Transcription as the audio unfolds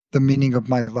the meaning of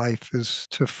my life is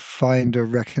to find a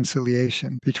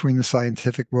reconciliation between the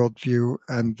scientific worldview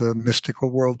and the mystical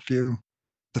worldview.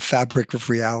 The fabric of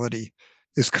reality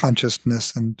is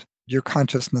consciousness, and your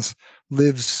consciousness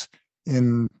lives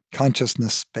in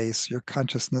consciousness space. Your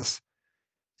consciousness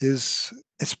is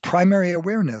its primary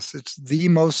awareness. It's the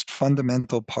most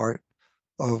fundamental part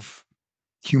of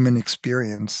human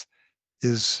experience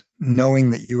is knowing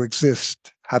that you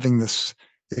exist, having this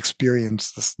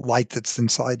experience, this light that's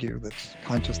inside you, that's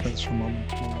consciousness from moment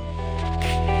to moment.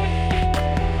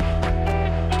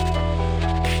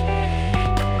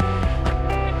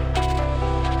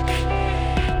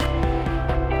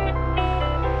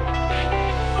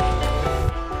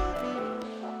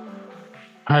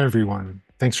 Hi, everyone.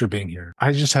 Thanks for being here.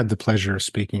 I just had the pleasure of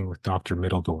speaking with Dr.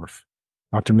 Mitteldorf.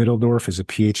 Dr. Mitteldorf is a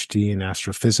PhD in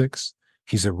astrophysics.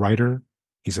 He's a writer,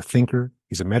 he's a thinker,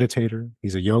 he's a meditator,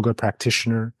 he's a yoga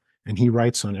practitioner, and he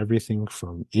writes on everything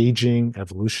from aging,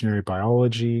 evolutionary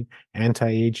biology,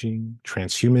 anti-aging,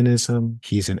 transhumanism.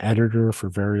 He's an editor for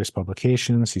various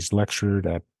publications. He's lectured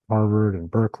at Harvard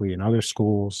and Berkeley and other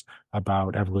schools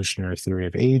about evolutionary theory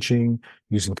of aging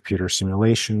using computer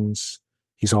simulations.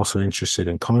 He's also interested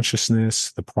in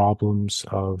consciousness, the problems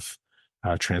of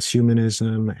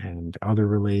transhumanism, and other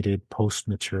related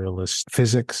post-materialist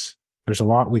physics. There's a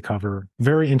lot we cover.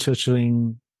 Very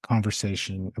interesting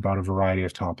conversation about a variety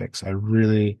of topics. I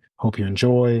really hope you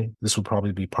enjoy. This will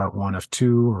probably be part one of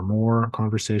two or more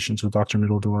conversations with Dr.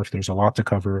 Mitteldorf. There's a lot to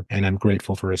cover, and I'm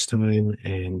grateful for his time.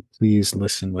 And please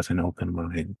listen with an open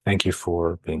mind. Thank you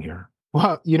for being here.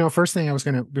 Well, first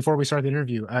thing before we start the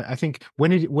interview, I think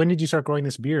when did you start growing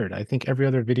this beard? I think every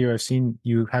other video I've seen,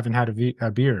 you haven't had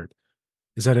a beard.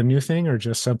 Is that a new thing or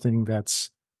just something that's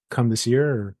come this year?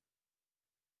 Or?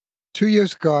 2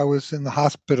 years ago, I was in the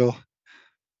hospital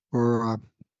or I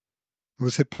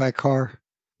was hit by a car.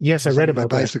 Yes, I read on my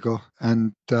about that. bicycle,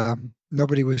 and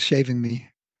nobody was shaving me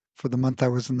for the month I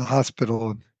was in the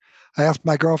hospital. I asked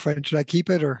my girlfriend, should I keep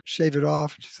it or shave it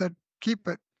off? She said, keep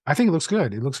it. I think it looks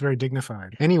good. It looks very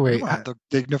dignified. Anyway, You want to look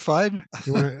dignified.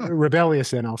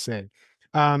 rebellious, then I'll say.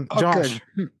 Josh,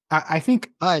 good. I think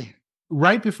Hi.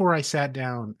 right before I sat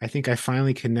down, I think I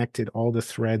finally connected all the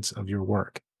threads of your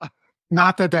work.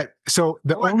 Not that. So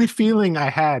the only feeling I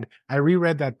had, I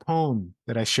reread that poem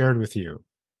that I shared with you.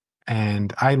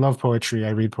 And I love poetry.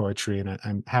 I read poetry, and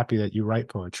I'm happy that you write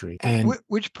poetry. And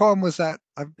which poem was that?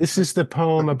 This is the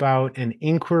poem about an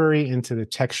inquiry into the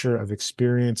texture of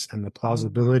experience and the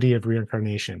plausibility of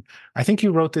reincarnation. I think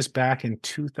you wrote this back in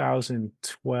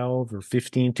 2012 or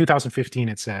 2015,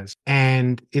 it says.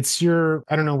 And it's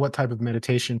I don't know what type of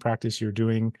meditation practice you're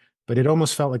doing, but it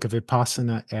almost felt like a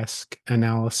Vipassana-esque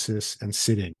analysis and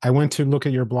sitting. I went to look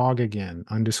at your blog again,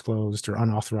 Undisclosed or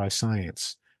Unauthorized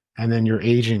Science, and then your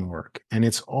aging work. And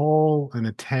it's all an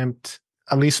attempt,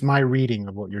 at least my reading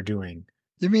of what you're doing.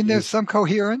 You mean there's some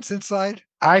coherence inside?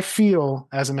 I feel,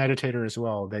 as a meditator as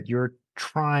well, that you're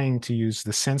trying to use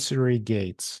the sensory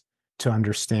gates to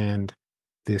understand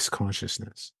this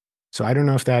consciousness. So I don't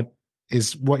know if that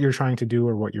is what you're trying to do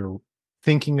or what you're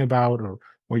thinking about or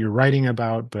what you're writing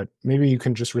about, but maybe you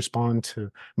can just respond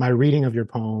to my reading of your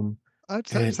poem.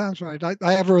 That sounds right.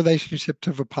 I have a relationship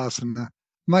to Vipassana.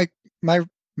 My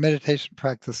meditation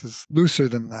practice is looser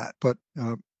than that, but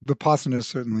Vipassana is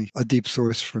certainly a deep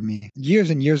source for me. Years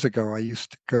and years ago, I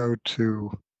used to go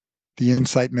to the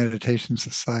Insight Meditation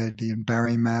Society in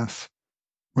Barre, Mass.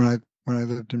 When I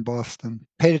lived in Boston.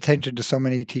 Paid attention to so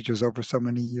many teachers over so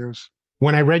many years.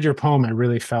 When I read your poem, I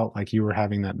really felt like you were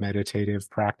having that meditative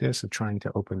practice of trying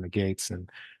to open the gates. And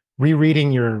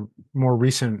rereading your more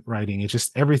recent writing,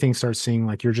 everything starts seeming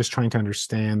like you're just trying to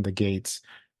understand the gates.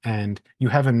 And you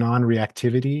have a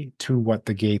non-reactivity to what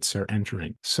the gates are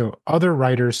entering. So other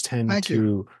writers tend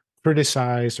to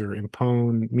criticize or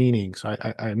impone meanings.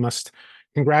 I must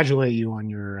congratulate you on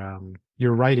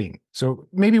your writing. So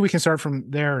maybe we can start from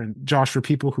there. And Josh, for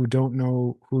people who don't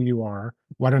know who you are,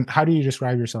 how do you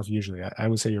describe yourself usually? I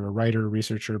would say you're a writer,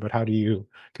 researcher, but how do you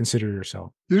consider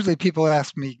yourself? Usually people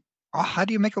ask me, oh, how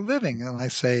do you make a living? And I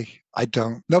say, I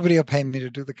don't. Nobody will pay me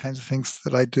to do the kinds of things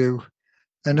that I do.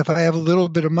 And if I have a little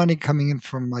bit of money coming in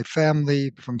from my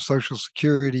family, from Social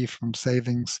Security, from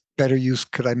savings, better use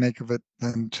could I make of it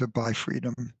than to buy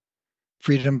freedom?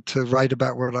 Freedom to write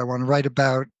about what I want to write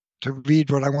about, to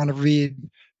read what I want to read,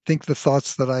 think the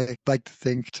thoughts that I like to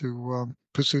think, to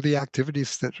pursue the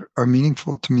activities that are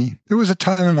meaningful to me. There was a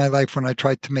time in my life when I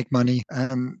tried to make money,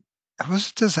 and it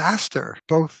was a disaster.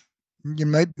 Both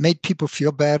made people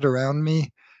feel bad around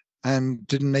me and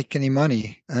didn't make any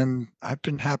money. And I've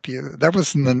been happy. That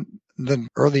was in the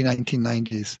early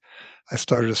 1990s. I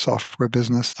started a software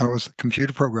business. I was a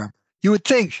computer programmer. You would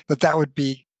think that that would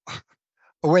be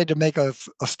a way to make a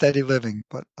steady living,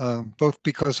 but both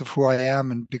because of who I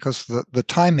am and because the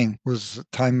timing was a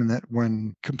time that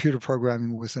when computer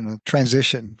programming was in a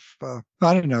transition. I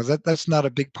don't know, that's not a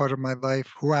big part of my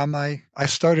life. Who am I? I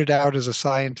started out as a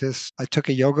scientist. I took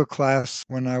a yoga class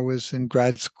when I was in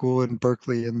grad school in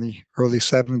Berkeley in the early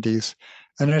 70s,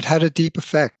 and it had a deep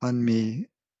effect on me.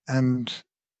 And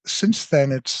since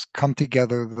then, it's come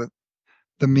together that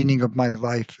the meaning of my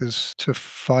life is to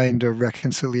find a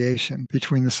reconciliation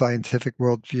between the scientific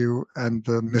worldview and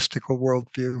the mystical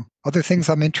worldview. Other things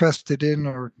I'm interested in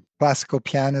are classical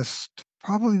pianist.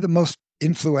 Probably the most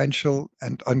influential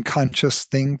and unconscious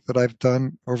thing that I've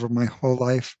done over my whole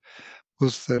life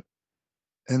was that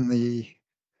in the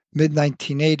mid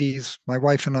 1980s, my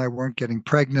wife and I weren't getting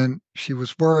pregnant. She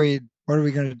was worried. What are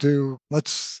we going to do?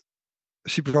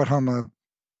 She brought home a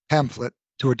pamphlet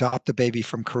to adopt a baby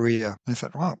from Korea. I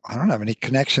said, well, I don't have any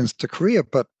connections to Korea,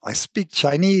 but I speak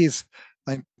Chinese.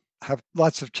 I have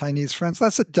lots of Chinese friends.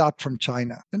 Let's adopt from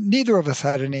China. And neither of us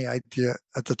had any idea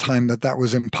at the time that that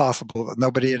was impossible, that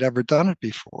nobody had ever done it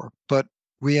before. But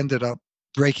we ended up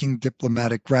breaking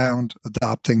diplomatic ground,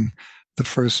 adopting the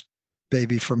first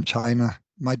baby from China.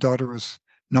 My daughter was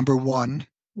number one.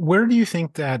 Where do you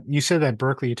think that you said that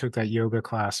Berkeley you took that yoga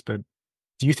class, but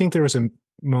do you think there was a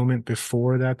moment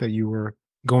before that that you were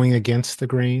going against the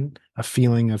grain, a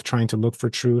feeling of trying to look for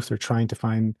truth or trying to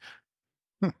find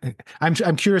I'm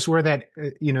curious where that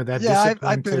that Yeah, I've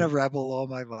discipline been a to rebel all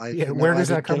my life. yeah, where I does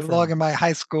that didn't get come along from? in my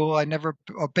high school. I never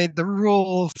obeyed the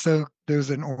rules. So there's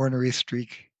an ornery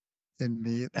streak in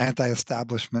me,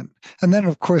 anti-establishment. And then,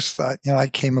 of course, I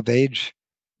came of age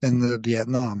in the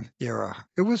Vietnam era.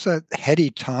 It was a heady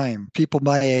time. People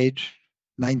my age,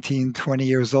 19, 20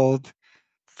 years old,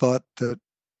 thought that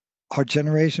our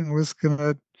generation was going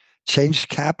to change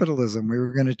capitalism. We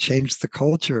were going to change the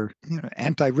culture,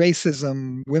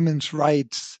 anti-racism, women's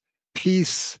rights,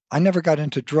 peace. I never got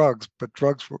into drugs, but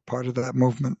drugs were part of that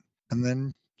movement. And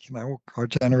then, our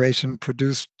generation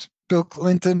produced Bill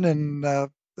Clinton and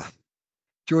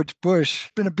George Bush.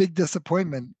 Been a big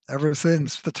disappointment ever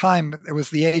since. The time it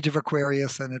was the age of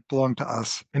Aquarius, and it belonged to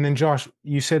us. And then Josh,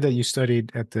 you said that you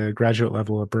studied at the graduate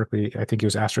level at Berkeley. I think it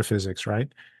was astrophysics,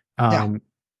 right? Yeah. Um,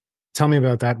 Tell me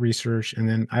about that research. And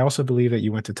then I also believe that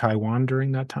you went to Taiwan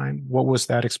during that time. What was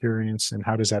that experience and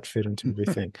how does that fit into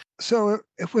everything? So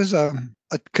it was a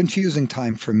confusing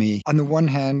time for me. On the one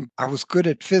hand, I was good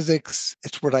at physics.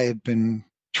 It's what I had been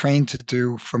trained to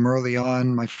do from early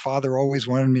on. My father always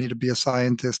wanted me to be a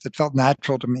scientist. It felt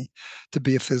natural to me to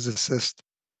be a physicist.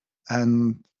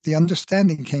 And the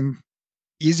understanding came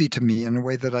easy to me in a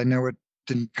way that I know it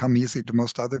didn't come easy to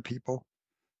most other people.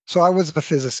 So I was a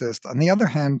physicist. On the other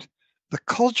hand, the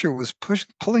culture was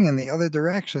pulling in the other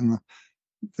direction.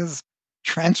 There's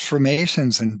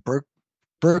transformations in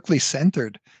Berkeley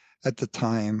centered at the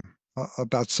time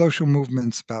about social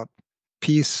movements, about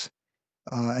peace,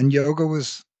 and yoga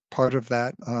was part of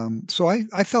that. So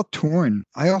I felt torn.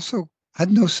 I also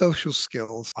had no social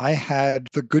skills. I had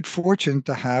the good fortune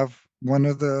to have one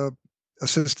of the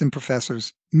assistant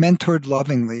professors mentored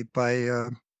lovingly by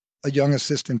a young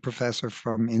assistant professor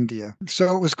from India.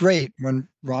 So it was great when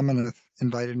Ramanath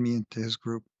invited me into his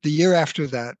group. The year after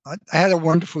that, I had a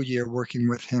wonderful year working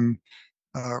with him.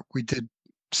 We did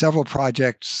several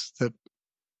projects that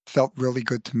felt really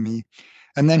good to me.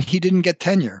 And then he didn't get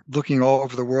tenure. Looking all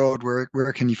over the world,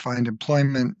 where can you find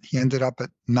employment? He ended up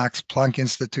at Max Planck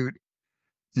Institute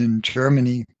in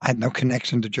Germany. I had no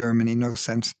connection to Germany, no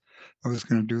sense I was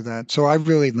going to do that. So I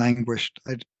really languished.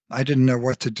 I didn't know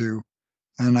what to do.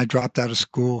 And I dropped out of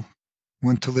school,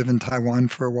 went to live in Taiwan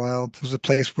for a while. It was a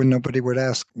place where nobody would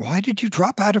ask, why did you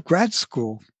drop out of grad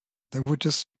school? They were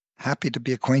just happy to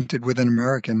be acquainted with an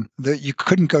American. That you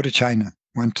couldn't go to China.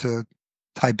 Went to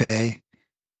Taipei,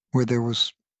 where there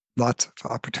was lots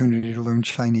of opportunity to learn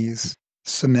Chinese,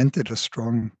 cemented a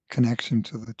strong connection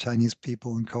to the Chinese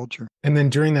people and culture. And then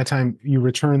during that time, you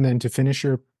return then to finish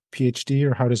your PhD,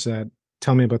 or how does that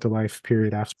tell me about the life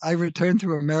period after? I returned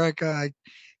to America. I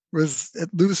was at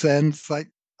loose ends.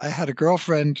 I had a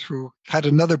girlfriend who had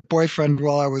another boyfriend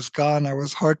while I was gone. I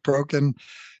was heartbroken.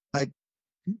 I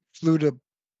flew to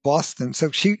Boston.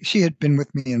 So she had been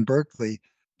with me in Berkeley,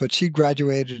 but she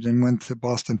graduated and went to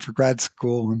Boston for grad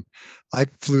school. And I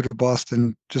flew to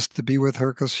Boston just to be with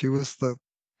her because she was the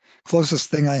closest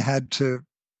thing I had to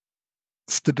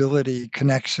stability,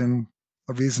 connection,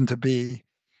 a reason to be.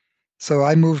 So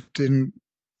I moved in.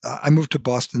 I moved to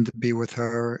Boston to be with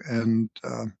her, and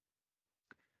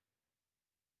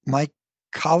my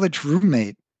college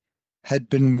roommate had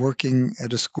been working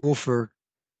at a school for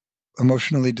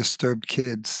emotionally disturbed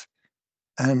kids,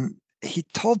 and he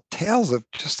told tales of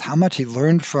just how much he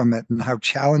learned from it and how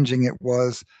challenging it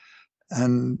was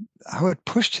and how it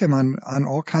pushed him on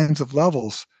all kinds of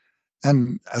levels.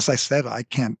 And as I said, I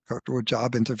can't go to a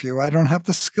job interview. I don't have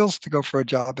the skills to go for a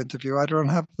job interview. I don't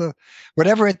have the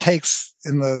whatever it takes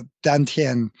in the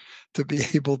dantien to be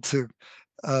able to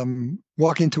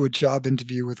walk into a job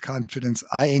interview with confidence.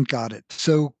 I ain't got it.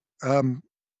 So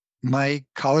my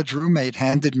college roommate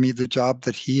handed me the job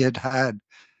that he had had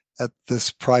at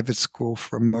this private school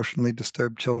for emotionally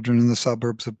disturbed children in the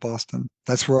suburbs of Boston.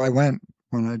 That's where I went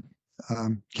when I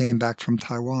came back from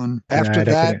Taiwan. After Right.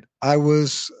 I that, can. I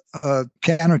was a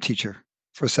piano teacher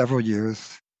for several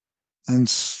years and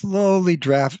slowly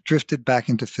drifted back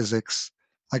into physics.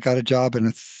 I got a job in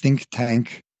a think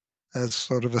tank as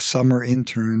sort of a summer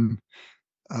intern,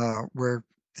 where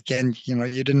again,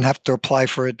 you didn't have to apply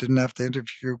for it, didn't have to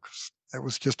interview. 'Cause it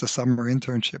was just a summer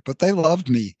internship, but they loved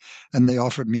me and they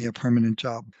offered me a permanent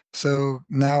job. So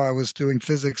now I was doing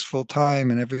physics full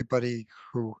time, and everybody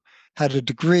who had a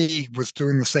degree was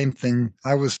doing the same thing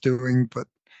I was doing, but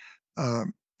uh,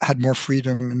 had more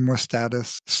freedom and more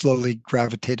status. Slowly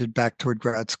gravitated back toward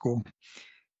grad school,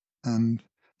 and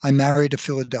I married a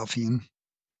Philadelphian.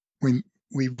 We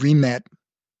re-met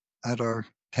at our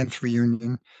 10th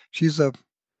reunion. She's a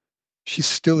She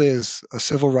still is a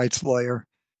civil rights lawyer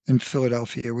in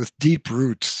Philadelphia with deep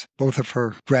roots. Both of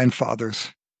her grandfathers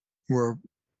were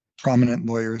prominent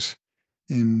lawyers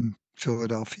in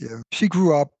Philadelphia. She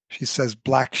grew up, she says,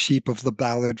 black sheep of the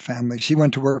Ballard family. She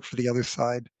went to work for the other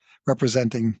side,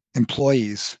 representing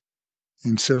employees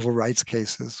in civil rights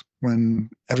cases when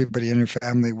everybody in her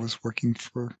family was working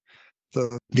for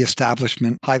the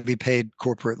establishment, highly paid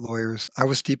corporate lawyers. I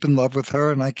was deep in love with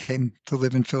her, and I came to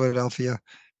live in Philadelphia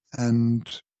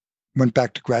and went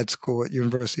back to grad school at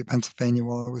University of Pennsylvania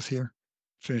while I was here.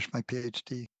 Finished my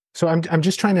PhD. So I'm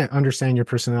just trying to understand your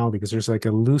personality because there's like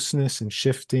a looseness and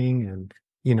shifting and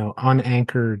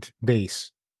unanchored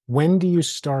base. When do you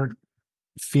start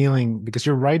feeling, because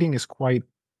your writing is quite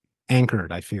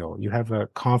anchored, I feel. You have a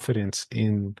confidence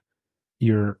in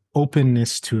your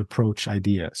openness to approach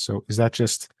ideas. So is that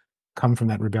just come from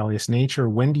that rebellious nature?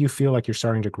 When do you feel like you're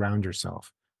starting to ground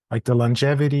yourself? Like the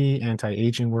longevity,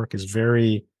 anti-aging work is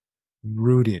very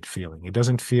rooted feeling. It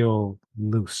doesn't feel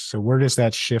loose. So where does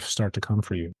that shift start to come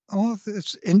for you? Oh,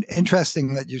 it's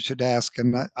interesting that you should ask,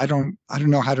 and I don't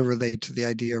know how to relate to the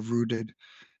idea of rooted,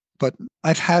 but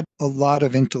I've had a lot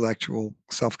of intellectual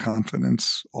self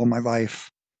confidence all my life.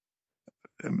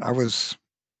 And I was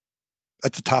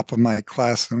at the top of my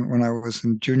class when I was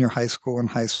in junior high school and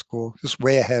high school, just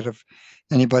way ahead of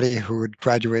anybody who had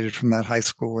graduated from that high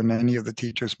school in any of the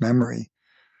teachers' memory.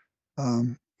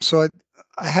 So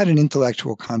I had an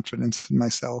intellectual confidence in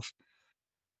myself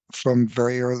from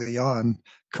very early on,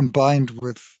 combined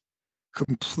with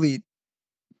complete.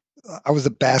 I was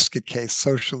a basket case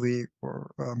socially or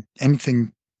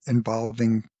anything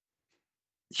involving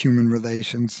human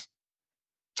relations.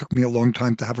 Took me a long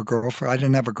time to have a girlfriend. I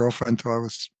didn't have a girlfriend until I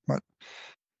was, what,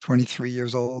 23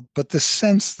 years old. But the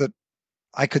sense that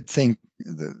I could think,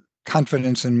 the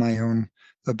confidence in my own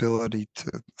ability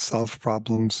to solve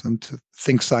problems and to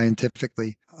think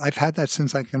scientifically, I've had that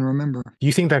since I can remember. Do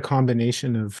you think that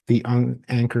combination of the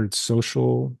unanchored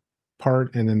social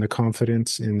part and then the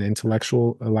confidence in the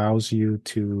intellectual allows you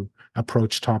to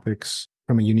approach topics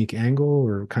from a unique angle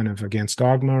or kind of against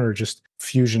dogma, or just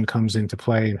fusion comes into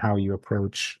play in how you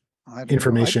approach I don't know.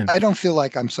 information? I don't feel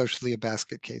like I'm socially a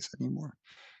basket case anymore.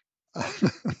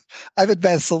 I've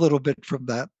advanced a little bit from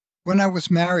that. When I was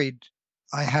married,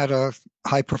 I had a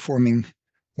high performing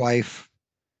wife,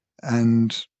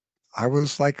 and I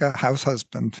was like a house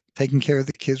husband. Taking care of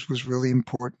the kids was really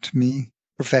important to me.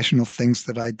 Professional things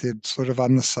that I did sort of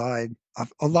on the side,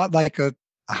 a lot like a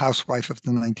housewife of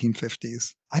the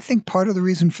 1950s. I think part of the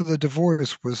reason for the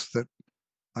divorce was that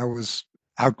I was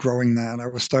outgrowing that. I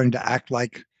was starting to act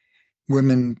like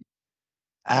women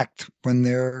act when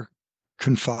they're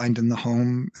confined in the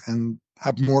home and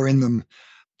have more in them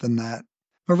than that.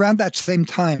 Around that same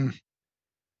time,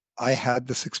 I had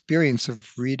this experience of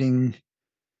reading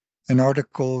an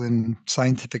article in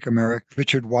Scientific American,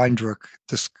 Richard Weindruck,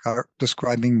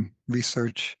 describing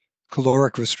research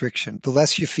caloric restriction. The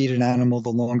less you feed an animal, the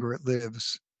longer it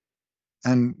lives.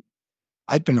 And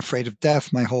I'd been afraid of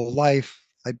death my whole life.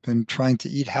 I'd been trying to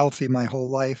eat healthy my whole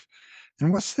life.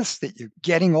 And what's this that you're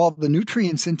getting all the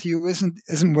nutrients into you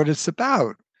isn't what it's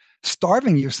about.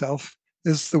 Starving yourself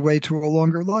is the way to a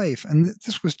longer life. And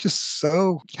this was just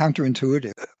so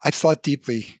counterintuitive. I thought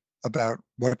deeply about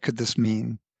what could this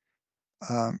mean.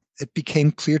 It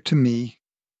became clear to me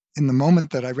in the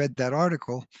moment that I read that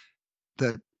article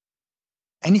that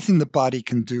anything the body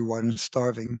can do while it's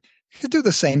starving, it could do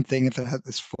the same thing if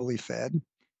it's fully fed.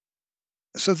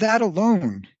 So that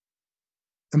alone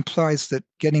implies that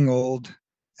getting old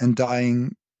and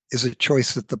dying is a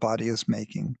choice that the body is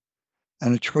making.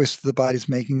 And a choice that the body is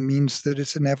making means that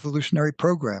it's an evolutionary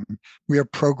program. We are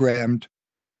programmed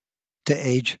to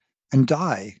age and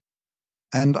die.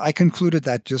 And I concluded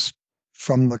that just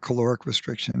from the caloric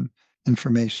restriction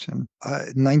information.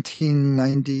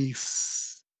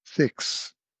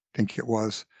 1996, I think it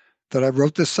was, that I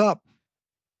wrote this up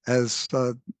as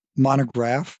a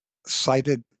monograph,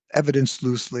 cited evidence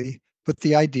loosely, but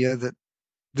the idea that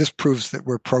this proves that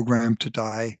we're programmed to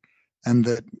die and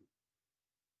that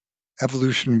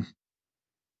evolution,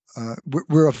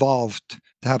 we're evolved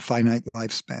to have finite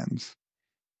lifespans.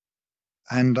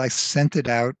 And I sent it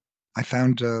out. I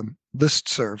found a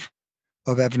listserv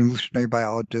of evolutionary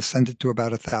biologists, sent it to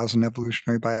about 1,000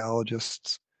 evolutionary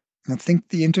biologists. And I think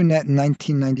the internet in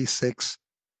 1996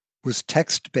 was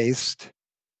text-based.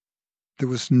 There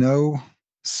was no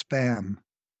spam.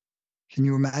 Can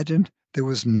you imagine? There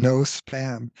was no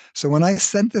spam. So when I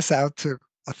sent this out to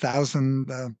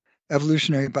 1,000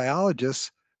 evolutionary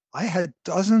biologists, I had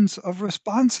dozens of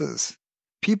responses.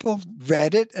 People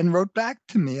read it and wrote back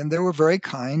to me, and they were very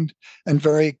kind and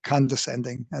very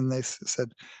condescending. And they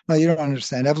said, "No, you don't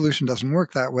understand. Evolution doesn't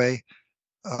work that way.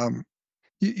 Um,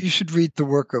 you should read the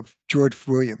work of George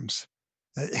Williams.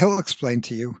 He'll explain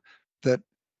to you that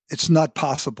it's not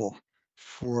possible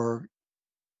for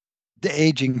the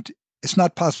aging, it's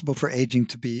not possible for aging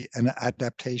to be an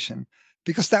adaptation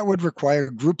because that would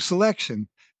require group selection,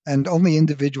 and only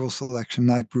individual selection,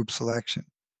 not group selection,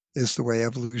 is the way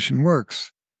evolution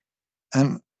works."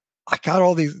 And I got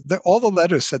all the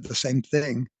letters said the same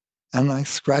thing. And I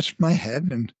scratched my head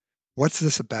and what's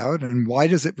this about? And why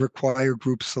does it require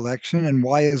group selection? And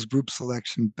why is group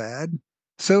selection bad?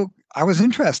 So I was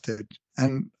interested.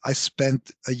 And I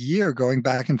spent a year going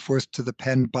back and forth to the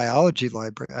Penn Biology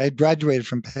Library. I had graduated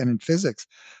from Penn in physics,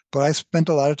 but I spent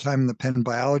a lot of time in the Penn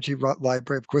Biology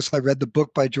Library. Of course, I read the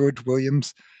book by George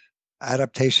Williams,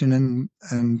 Adaptation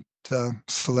and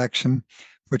Selection,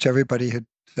 which everybody had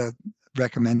uh,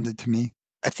 recommended to me.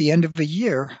 At the end of a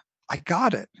year, I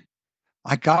got it.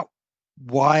 I got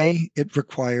why it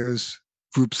requires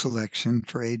group selection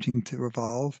for aging to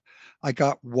evolve. I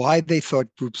got why they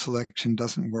thought group selection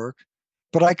doesn't work.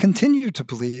 But I continue to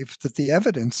believe that the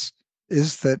evidence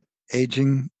is that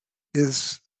aging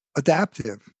is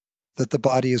adaptive, that the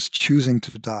body is choosing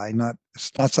to die,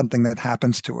 it's not something that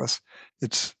happens to us.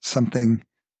 It's something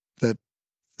that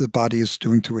the body is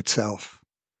doing to itself.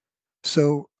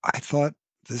 So I thought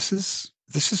this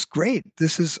is great.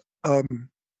 This is a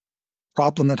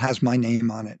problem that has my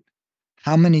name on it.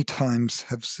 How many times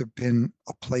has there been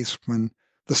a place when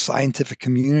the scientific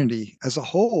community as a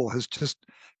whole has just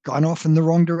gone off in the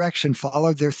wrong direction,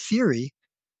 followed their theory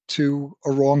to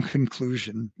a wrong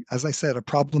conclusion? As I said, a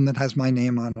problem that has my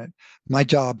name on it. My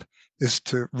job is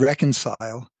to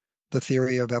reconcile the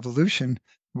theory of evolution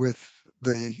with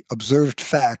the observed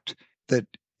fact that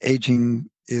aging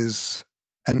is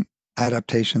an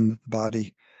adaptation that the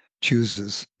body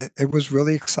chooses. It was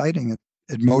really exciting.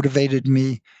 It motivated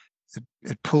me.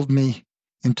 It pulled me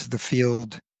into the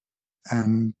field,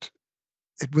 and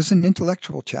it was an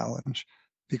intellectual challenge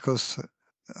because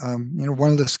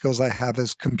one of the skills I have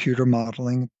is computer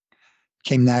modeling.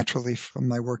 Came naturally from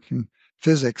my work in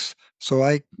physics. So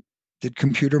I did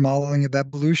computer modeling of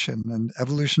evolution and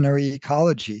evolutionary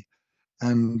ecology.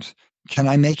 And can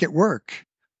I make it work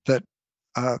that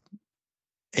uh,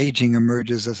 aging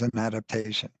emerges as an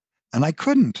adaptation? And I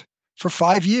couldn't. For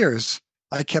 5 years,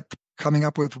 I kept coming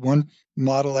up with one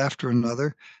model after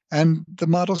another, and the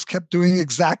models kept doing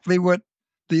exactly what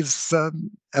these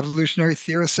evolutionary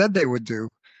theorists said they would do.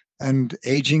 And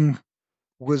aging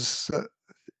was,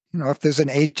 if there's an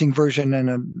aging version and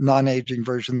a non-aging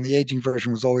version, the aging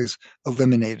version was always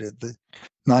eliminated. The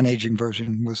non-aging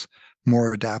version was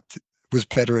more adapted, was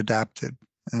better adapted,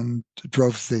 and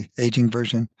drove the aging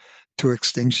version to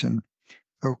extinction.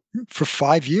 So for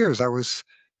 5 years, I was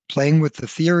playing with the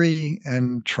theory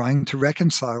and trying to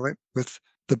reconcile it with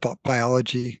the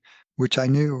biology, which I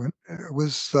knew. It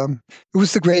was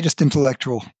the greatest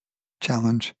intellectual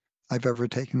challenge I've ever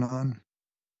taken on.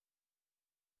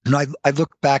 And I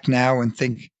look back now and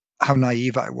think how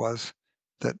naive I was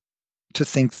that to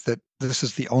think that this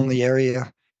is the only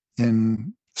area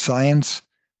in science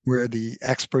where the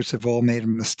experts have all made a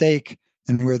mistake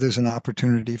and where there's an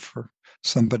opportunity for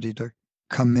somebody to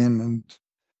come in and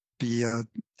be a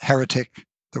heretic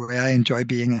the way I enjoy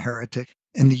being a heretic.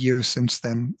 In the years since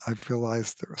then, I've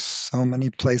realized there are so many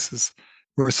places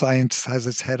where science has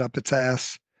its head up its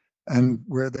ass and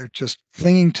where they're just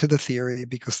clinging to the theory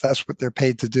because that's what they're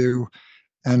paid to do,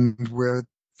 and where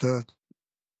the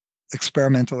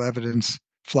experimental evidence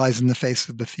flies in the face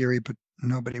of the theory, but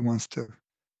nobody wants to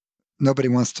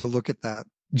look at that.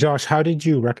 Josh, how did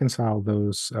you reconcile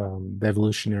those, the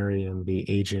evolutionary and the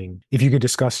aging? If you could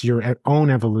discuss your own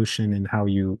evolution and how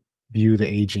you view the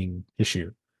aging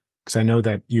issue, because I know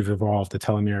that you've evolved the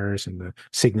telomeres and the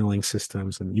signaling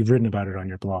systems, and you've written about it on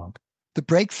your blog. The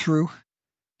breakthrough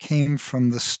came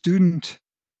from the student.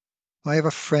 I have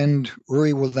a friend,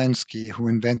 Uri Wolensky, who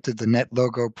invented the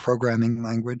NetLogo programming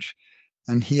language,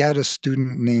 and he had a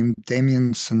student named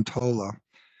Damien Santola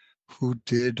who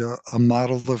did a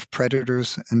model of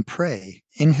predators and prey.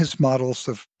 In his models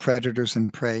of predators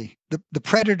and prey, the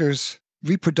predators'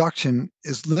 reproduction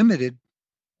is limited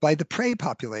by the prey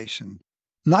population,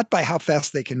 not by how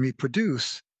fast they can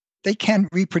reproduce. They can't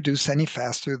reproduce any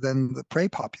faster than the prey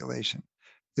population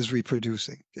is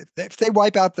reproducing. If they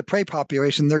wipe out the prey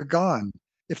population, they're gone.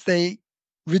 If they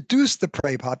reduce the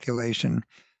prey population,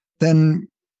 then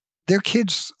their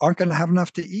kids aren't going to have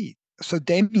enough to eat. So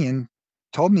Damien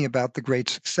told me about the great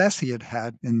success he had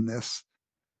had in this,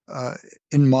 uh,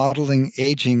 in modeling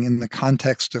aging in the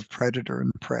context of predator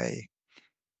and prey.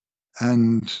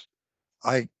 And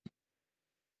I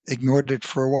ignored it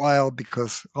for a while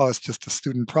because, oh, it's just a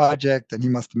student project and he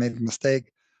must have made a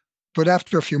mistake. But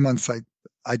after a few months,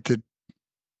 I did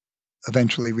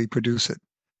eventually reproduce it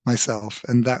myself.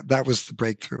 And that was the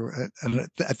breakthrough. And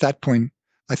at that point,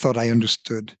 I thought I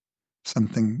understood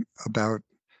something about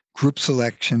group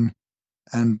selection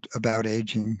and about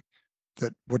aging,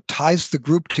 that what ties the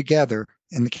group together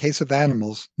in the case of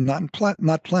animals, not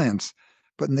plants,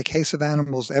 but in the case of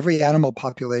animals, every animal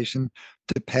population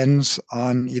depends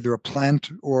on either a plant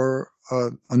or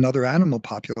another animal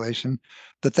population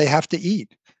that they have to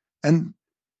eat. And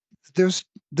there's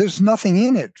nothing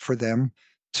in it for them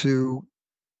to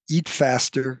eat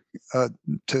faster,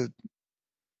 to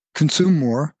consume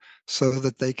more, so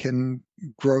that they can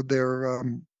grow their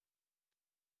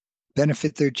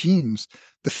benefit their genes.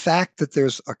 The fact that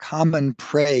there's a common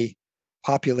prey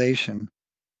population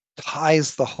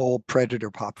ties the whole predator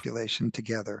population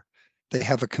together. They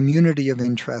have a community of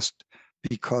interest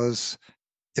because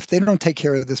if they don't take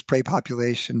care of this prey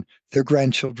population, their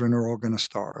grandchildren are all going to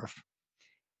starve.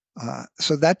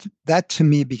 So that to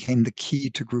me became the key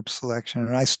to group selection,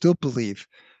 and I still believe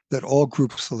that all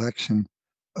group selection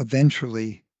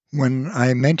eventually. When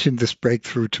I mentioned this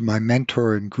breakthrough to my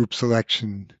mentor in group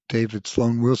selection, David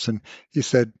Sloan Wilson, he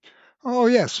said, "Oh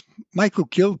yes, Michael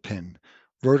Gilpin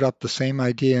wrote up the same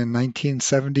idea in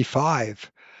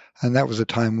 1975." And that was a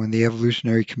time when the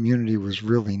evolutionary community was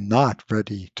really not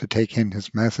ready to take in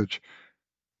his message.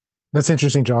 That's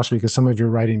interesting, Josh, because some of your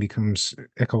writing becomes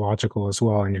ecological as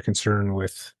well, and you're concerned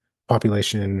with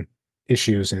population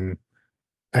issues and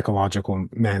ecological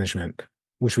management,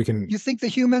 which we can. You think the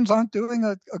humans aren't doing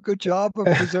a good job of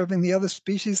preserving the other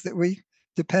species that we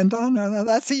depend on?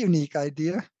 That's a unique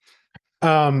idea.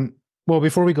 um, well,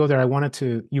 before we go there, I wanted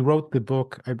to. You wrote the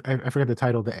book. I forget the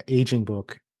title, the aging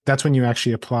book. That's when you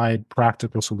actually applied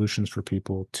practical solutions for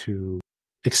people to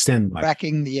extend life.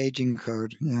 Cracking the aging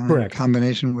code, in Correct.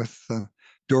 combination with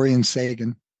Dorian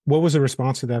Sagan. What was the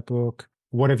response to that book?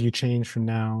 What have you changed from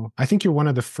now? I think you're one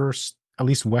of the first, at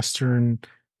least Western,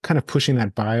 kind of pushing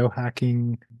that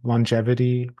biohacking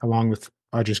longevity along with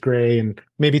Audrey Gray. And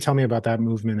maybe tell me about that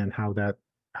movement and how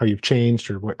you've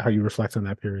changed or how you reflect on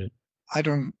that period. I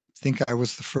don't think I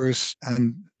was the first,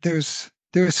 and there's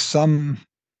some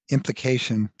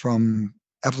implication from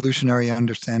evolutionary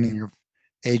understanding of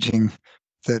aging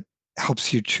that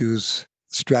helps you choose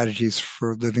strategies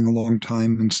for living a long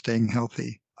time and staying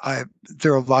healthy.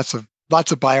 There are lots of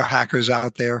biohackers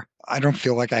out there. I don't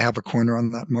feel like I have a corner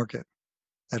on that market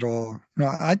at all.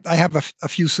 I have a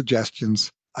few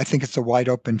suggestions. I think it's a wide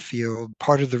open field.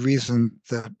 Part of the reason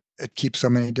that it keeps so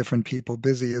many different people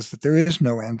busy is that there is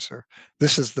no answer.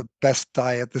 This is the best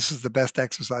diet. This is the best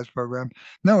exercise program.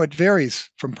 No, it varies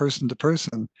from person to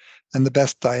person. And the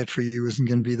best diet for you isn't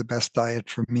going to be the best diet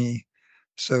for me.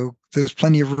 So there's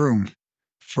plenty of room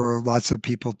for lots of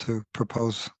people to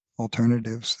propose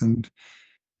alternatives. And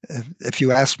if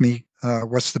you ask me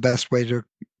what's the best way to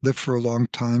live for a long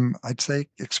time, I'd say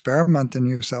experiment in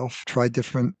yourself, try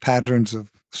different patterns of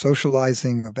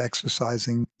socializing, of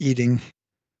exercising, eating,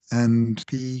 and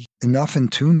be enough in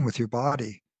tune with your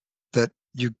body that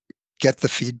you get the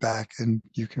feedback and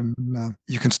you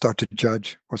can start to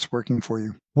judge what's working for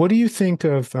you. What do you think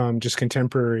of just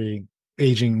contemporary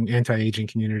anti-aging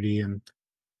community? And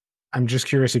I'm just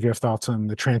curious if you have thoughts on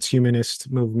the transhumanist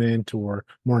movement or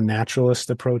more naturalist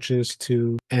approaches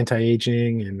to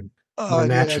anti-aging and and the Oh,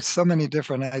 yeah, natural. so many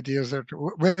different ideas.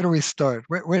 Where do we start?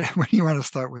 Where do you want to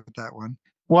start with that one?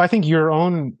 Well, I think your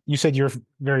own. You said you're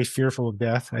very fearful of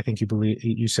death. I think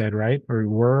you said right or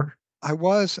were. I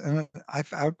was, and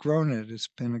I've outgrown it. It's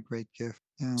been a great gift.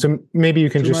 Yeah. So maybe you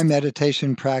can Through my just.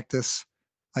 meditation practice,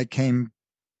 I came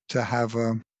to have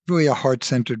really a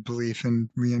heart-centered belief in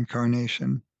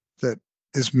reincarnation that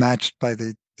is matched by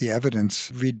the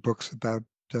evidence. Read books about,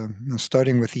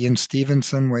 starting with Ian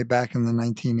Stevenson way back in the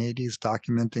 1980s,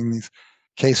 documenting these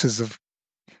cases of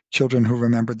children who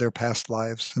remembered their past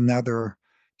lives. And now there are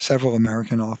several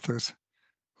American authors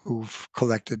who've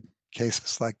collected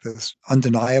cases like this.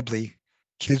 Undeniably,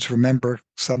 kids remember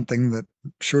something that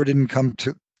sure didn't come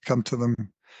to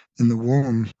them in the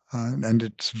womb, and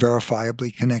it's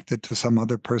verifiably connected to some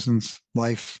other person's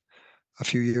life a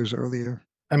few years earlier.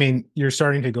 I mean, you're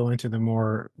starting to go into the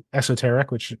more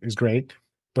esoteric, which is great.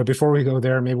 But before we go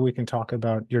there, maybe we can talk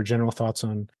about your general thoughts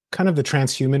on kind of the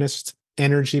transhumanist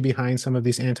energy behind some of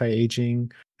these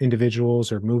anti-aging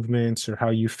individuals or movements, or how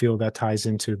you feel that ties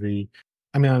into the.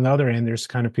 I mean, on the other end, there's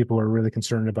kind of people who are really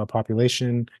concerned about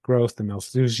population growth, the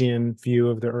Malthusian view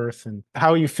of the Earth, and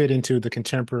how you fit into the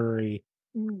contemporary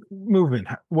movement.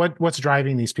 What's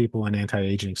driving these people in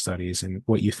anti-aging studies, and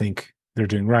what you think they're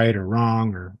doing right or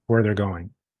wrong, or where they're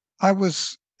going. I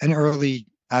was an early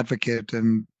advocate,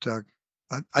 and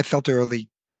I felt early.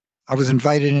 I was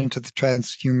invited into the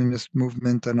transhumanist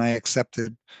movement, and I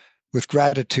accepted with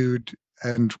gratitude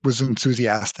and was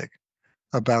enthusiastic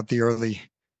about the early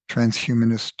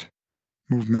transhumanist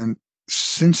movement.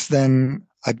 Since then,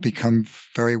 I've become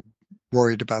very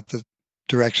worried about the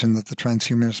direction that the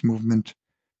transhumanist movement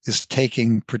is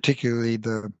taking, particularly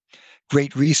the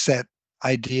Great Reset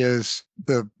ideas,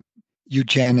 the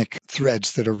eugenic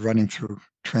threads that are running through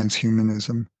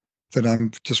transhumanism that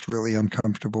I'm just really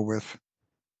uncomfortable with.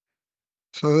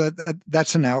 So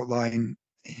that's an outline.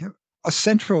 A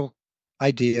central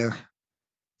idea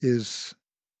is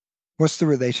what's the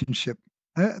relationship?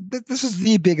 This is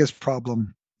the biggest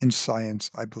problem in science,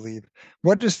 I believe.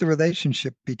 What is the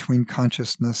relationship between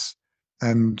consciousness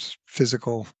and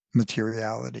physical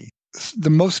materiality? The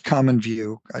most common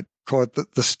view, I call it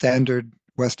the standard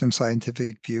Western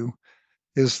scientific view,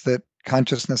 is that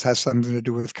consciousness has something to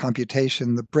do with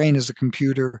computation. The brain is a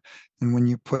computer, and when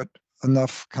you put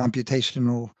enough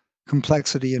computational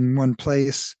complexity in one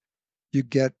place, you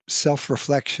get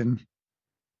self-reflection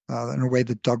in a way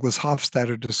that Douglas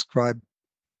Hofstadter described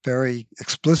very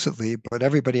explicitly, but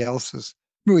everybody else is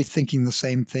really thinking the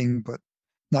same thing, but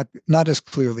not as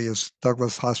clearly as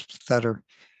Douglas Hofstadter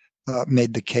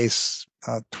made the case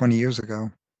 20 years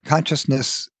ago.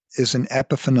 Consciousness is an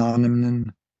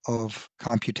epiphenomenon of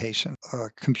computation. A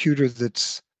computer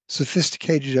that's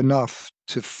sophisticated enough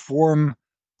to form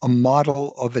a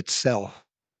model of itself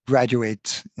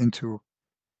graduates into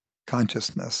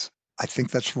consciousness. I think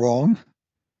that's wrong.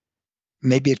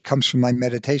 Maybe it comes from my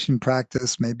meditation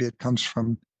practice. Maybe it comes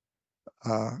from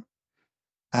uh,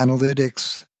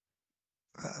 analytics.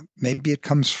 Maybe it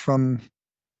comes from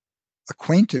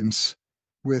acquaintance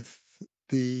with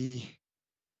the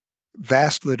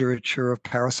vast literature of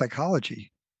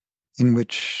parapsychology, in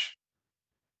which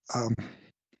um,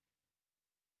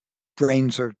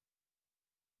 brains are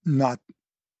not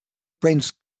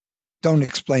brains don't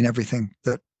explain everything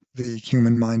that the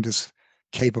human mind is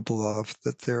capable of.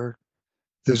 That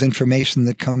there's information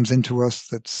that comes into us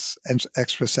that's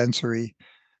extrasensory.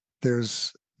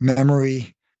 There's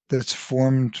memory that's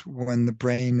formed when the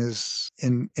brain is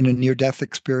in a near death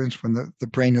experience, when the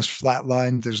brain is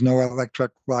flatlined. There's no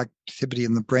electrical activity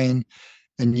in the brain,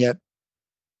 and yet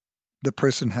the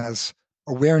person has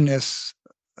awareness,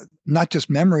 not just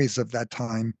memories of that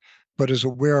time, but is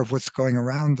aware of what's going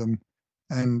around them.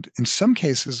 And in some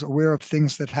cases, aware of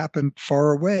things that happened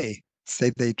far away.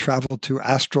 Say they traveled to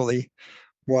astrally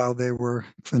while they were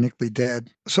clinically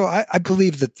dead. So I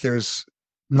believe that there's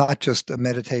not just a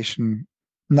meditation,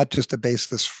 not just a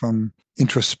basis from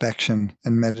introspection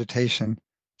and meditation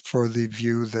for the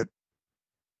view that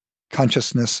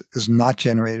consciousness is not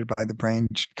generated by the brain.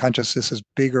 Consciousness is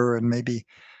bigger, and maybe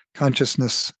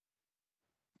consciousness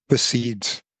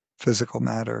precedes physical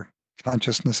matter.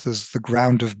 Consciousness is the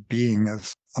ground of being,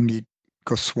 as Amit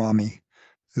Goswami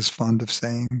is fond of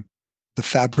saying. The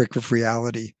fabric of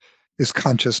reality is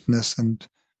consciousness, and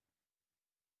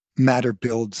matter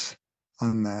builds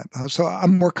on that. So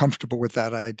I'm more comfortable with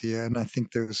that idea, and I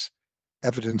think there's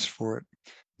evidence for it.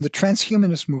 The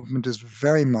transhumanist movement is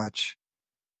very much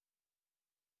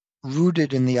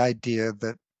rooted in the idea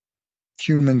that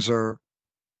humans are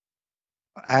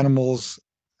animals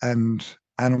and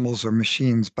animals are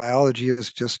machines. Biology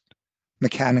is just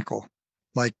mechanical.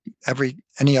 like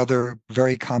any other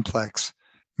very complex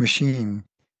machine.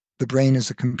 The brain is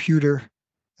a computer,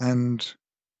 and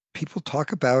people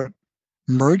talk about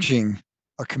merging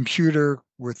a computer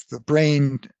with the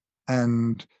brain,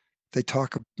 and they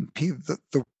talk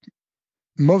the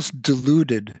most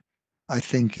deluded, I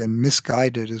think, and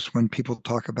misguided is when people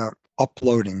talk about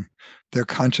uploading their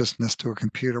consciousness to a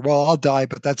computer. Well, I'll die,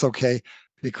 but that's okay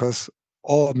because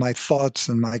all of my thoughts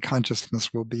and my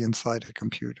consciousness will be inside a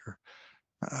computer.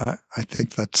 I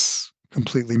think that's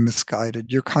completely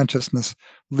misguided. Your consciousness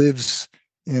lives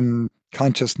in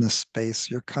consciousness space.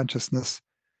 Your consciousness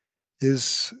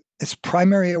is it's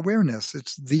primary awareness.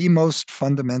 It's the most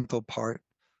fundamental part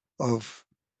of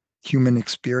human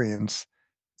experience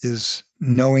is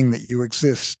knowing that you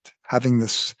exist, having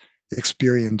this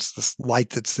experience, this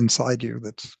light that's inside you,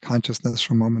 that's consciousness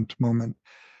from moment to moment.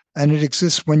 And it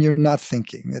exists when you're not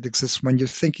thinking. It exists when you're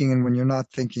thinking, and when you're not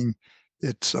thinking,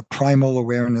 it's a primal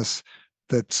awareness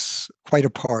that's quite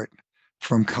apart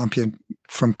from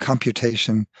from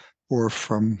computation or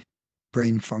from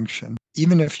brain function.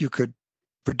 Even if you could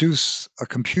produce a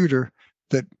computer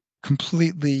that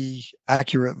completely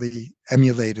accurately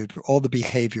emulated all the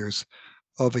behaviors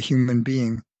of a human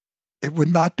being, it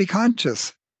would not be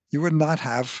conscious. You would not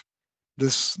have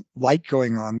this light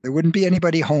going on. There wouldn't be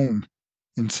anybody home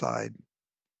inside.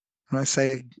 And I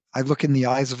say, I look in the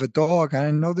eyes of a dog and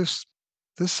I know there's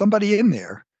somebody in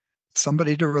there,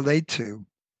 somebody to relate to.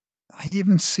 I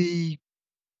even see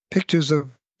pictures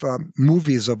of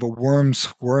movies of a worm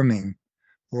squirming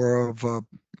or of a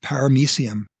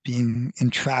paramecium being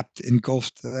entrapped,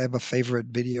 engulfed. I have a favorite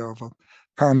video of a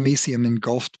paramecium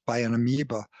engulfed by an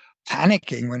amoeba,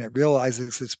 panicking when it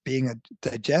realizes it's being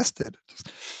digested.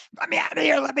 Just, let me out of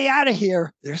here, let me out of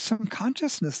here. There's some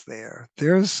consciousness there.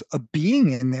 There's a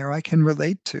being in there I can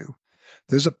relate to.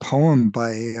 There's a poem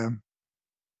by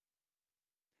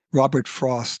Robert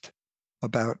Frost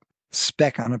about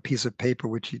speck on a piece of paper,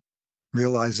 which he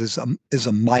realizes is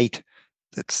a mite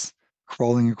that's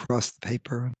crawling across the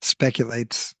paper,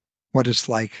 speculates what it's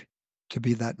like to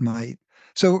be that mite.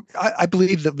 So I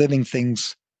believe that living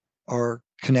things are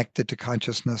connected to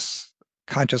consciousness.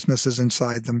 Consciousness is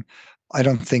inside them. I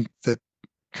don't think that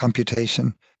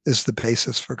computation is the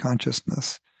basis for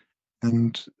consciousness.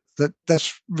 And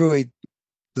that's really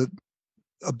the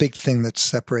a big thing that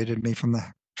separated me from the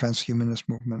transhumanist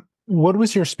movement. What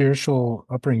was your spiritual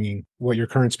upbringing? What your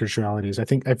current spirituality is? I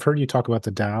think I've heard you talk about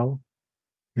the Tao.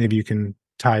 Maybe you can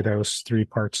tie those three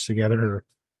parts together. Or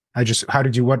how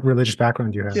did you, what religious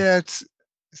background do you have? Yeah,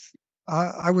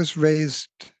 I was raised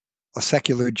a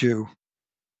secular Jew.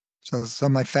 So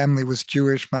my family was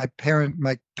Jewish. My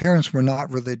parents were not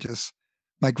religious.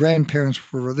 My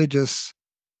grandparents were religious.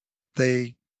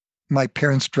 They my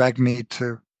parents dragged me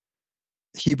to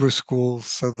Hebrew school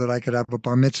so that I could have a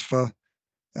bar mitzvah.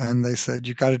 And they said,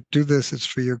 you got to do this. It's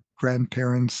for your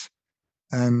grandparents.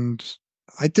 And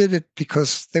I did it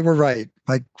because they were right.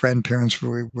 My grandparents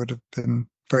really would have been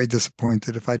very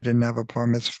disappointed if I didn't have a bar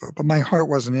mitzvah, but my heart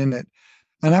wasn't in it.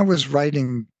 And I was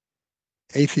writing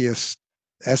atheist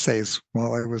essays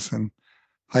while I was in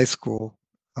high school,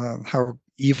 how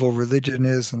evil religion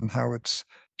is and how it's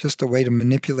just a way to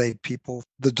manipulate people,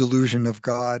 the delusion of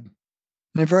God.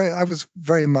 And I was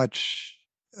very much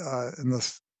in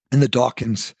the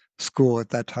Dawkins school at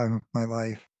that time of my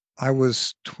life. I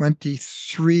was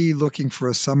 23 looking for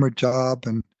a summer job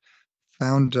and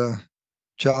found a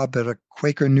job at a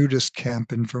Quaker nudist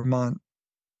camp in Vermont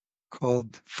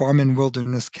called Farm and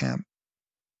Wilderness Camp,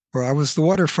 where I was the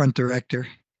waterfront director.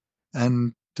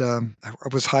 And I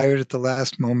was hired at the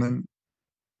last moment.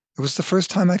 It was the first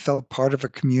time I felt part of a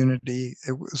community.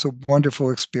 It was a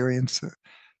wonderful experience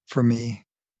for me.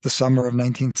 The summer of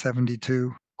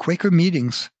 1972, Quaker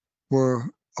meetings were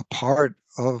a part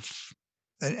of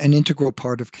an integral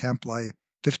part of camp life.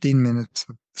 15 minutes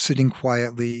of sitting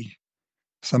quietly.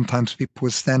 Sometimes people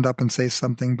would stand up and say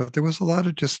something, but there was a lot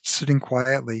of just sitting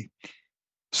quietly.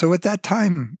 So at that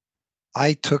time,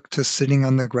 I took to sitting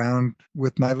on the ground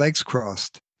with my legs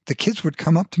crossed. The kids would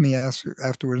come up to me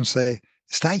afterward and say,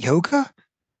 "Is that yoga?"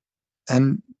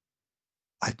 And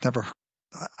I'd never,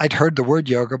 I'd heard the word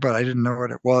yoga, but I didn't know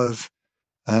what it was.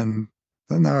 And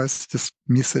then now it's just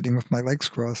me sitting with my legs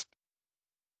crossed.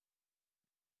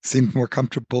 Seemed more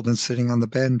comfortable than sitting on the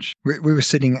bench. We were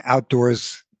sitting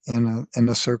outdoors in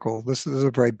a circle. This is a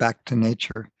very back to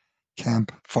nature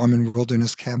camp, farm and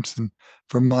wilderness camps in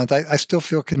Vermont. I still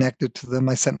feel connected to them.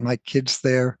 I sent my kids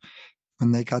there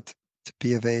when they got to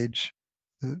be of age.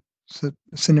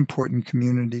 It's an important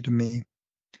community to me.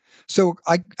 So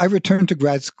I returned to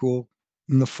grad school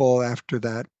in the fall after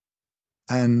that,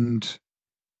 and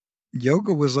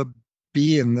yoga was a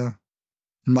bee in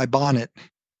my bonnet.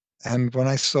 And when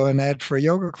I saw an ad for a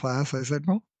yoga class, I said,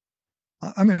 well,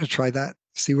 I'm going to try that,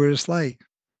 see what it's like.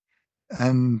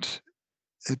 And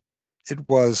it it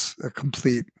was a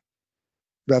complete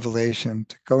revelation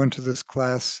to go into this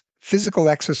class. Physical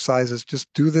exercises, just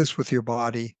do this with your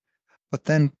body, but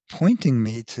then pointing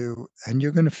me to, and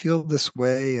you're going to feel this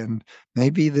way, and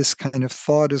maybe this kind of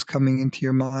thought is coming into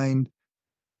your mind.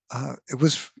 I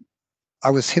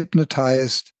was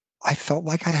hypnotized. I felt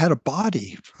like I had a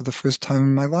body for the first time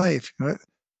in my life.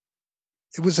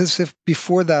 It was as if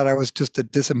before that I was just a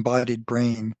disembodied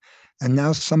brain. And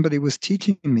now somebody was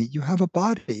teaching me, you have a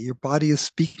body. Your body is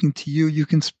speaking to you. You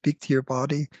can speak to your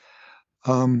body.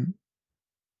 Um,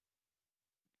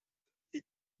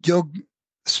 yoga,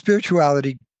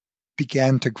 spirituality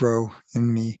began to grow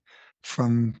in me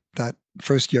from that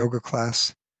first yoga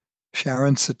class.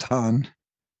 Sharon Satan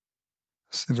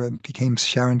became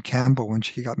Sharon Campbell when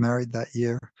she got married that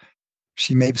year.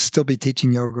 She may still be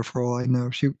teaching yoga for all I know.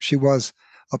 She was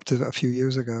up to a few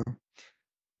years ago.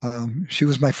 She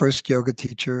was my first yoga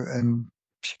teacher, and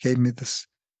she gave me this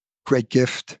great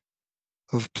gift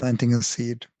of planting a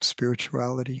seed,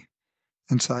 spirituality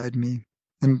inside me.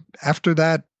 And after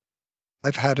that,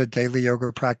 I've had a daily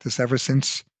yoga practice ever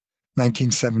since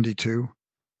 1972.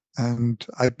 And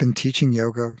I've been teaching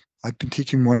yoga. I've been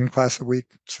teaching one class a week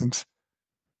since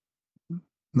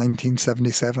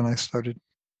 1977. I started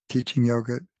teaching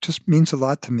yoga. It just means a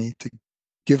lot to me to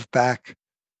give back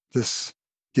this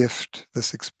gift,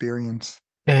 this experience.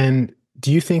 And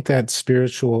do you think that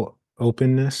spiritual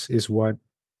openness is what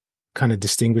kind of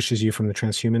distinguishes you from the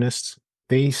transhumanists?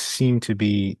 They seem to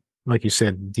be, like you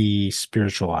said,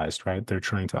 de-spiritualized, right? They're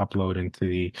trying to upload into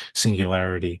the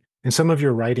singularity. In some of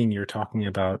your writing, you're talking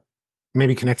about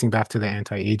maybe connecting back to the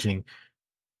anti-aging.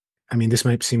 I mean, this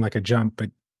might seem like a jump, but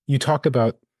you talk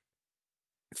about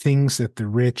things that the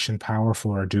rich and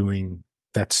powerful are doing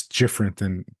that's different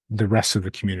than the rest of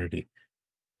the community.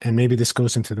 And maybe this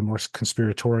goes into the more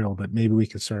conspiratorial, but maybe we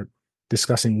could start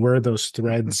discussing where those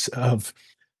threads of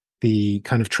the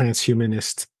kind of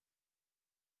transhumanist,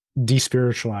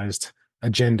 despiritualized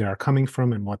agenda are coming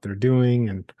from and what they're doing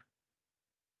and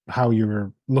how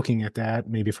you're looking at that,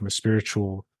 maybe from a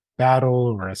spiritual battle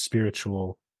or a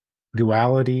spiritual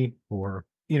duality, or,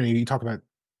 you talk about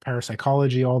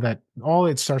parapsychology, all that, all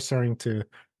it starts starting to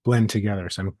blend together.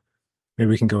 So maybe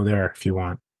we can go there if you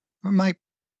want. My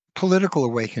political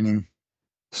awakening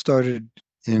started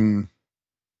in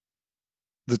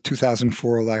the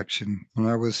 2004 election when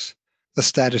I was a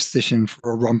statistician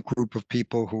for a rump group of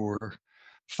people who were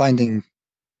finding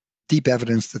deep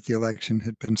evidence that the election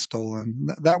had been stolen.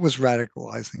 That was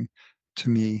radicalizing to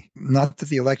me. Not that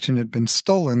the election had been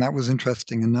stolen, that was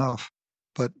interesting enough,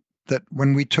 but that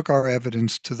when we took our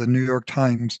evidence to the New York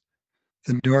Times,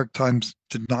 the New York Times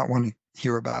did not want to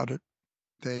hear about it.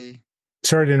 They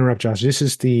Sorry to interrupt, Josh. This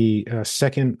is the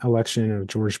second election of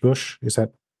George Bush. Is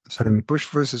that? I don't. Bush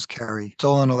versus Kerry,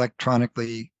 stolen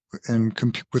electronically and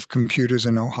with computers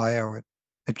in Ohio.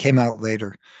 It came out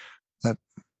later. That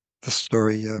the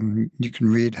story. You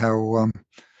can read how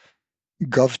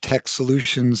GovTech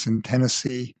Solutions in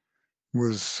Tennessee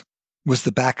was was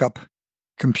the backup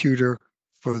computer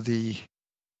for the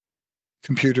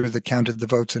computer that counted the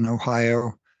votes in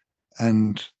Ohio,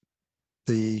 and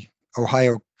the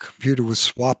Ohio computer was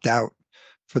swapped out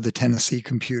for the Tennessee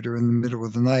computer in the middle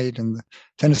of the night, and the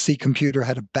Tennessee computer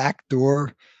had a back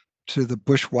door to the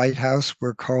Bush White House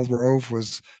where Karl Rove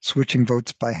was switching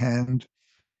votes by hand.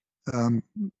 Um,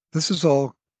 this is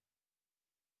all,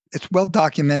 it's well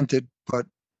documented, but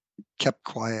kept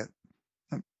quiet.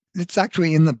 It's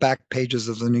actually in the back pages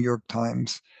of the New York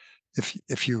Times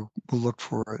if you will look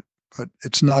for it, but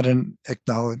it's not a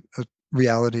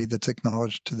reality that's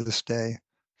acknowledged to this day.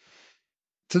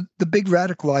 The big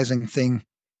radicalizing thing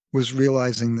was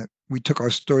realizing that we took our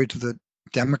story to the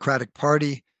Democratic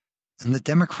Party, and the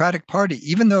Democratic Party,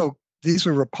 even though these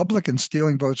were Republicans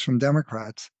stealing votes from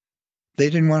Democrats, they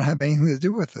didn't want to have anything to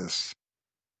do with this.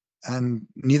 And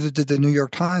neither did the New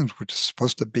York Times, which is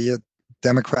supposed to be a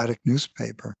Democratic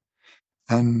newspaper.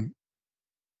 And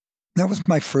that was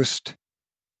my first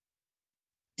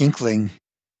inkling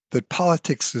that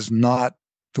politics is not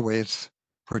the way it's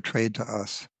portrayed to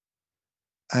us.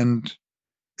 And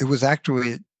it was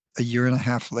actually a year and a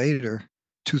half later,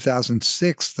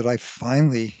 2006, that I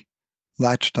finally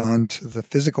latched on to the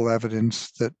physical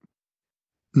evidence that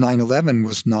 9/11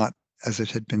 was not as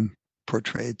it had been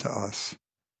portrayed to us.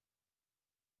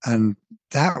 And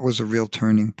that was a real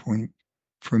turning point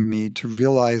for me to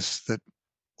realize that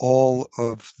all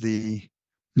of the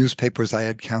newspapers I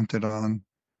had counted on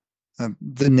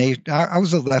I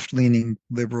was a left-leaning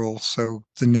liberal, so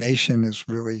the nation is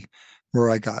really where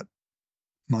I got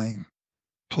my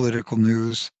political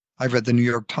news. I read the New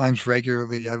York Times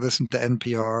regularly. I listened to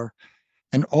NPR,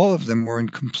 and all of them were in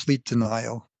complete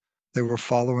denial. They were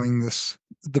following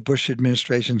the Bush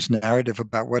administration's narrative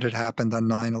about what had happened on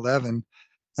 9/11.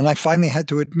 And I finally had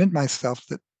to admit myself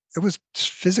that it was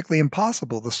physically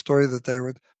impossible. The story that there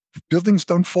were buildings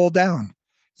don't fall down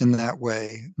in that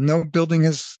way. No building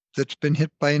that's been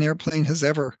hit by an airplane has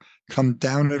ever come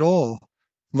down at all,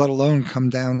 let alone come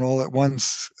down all at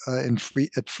once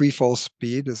at free fall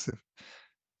speed.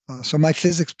 So my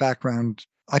physics background,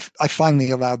 I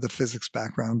finally allowed the physics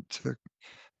background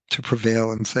to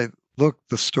prevail and say, look,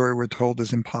 the story we're told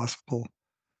is impossible.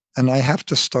 And I have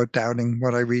to start doubting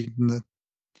what I read in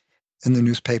the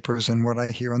newspapers and what I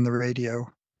hear on the radio.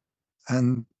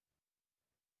 And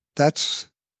that's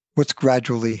what's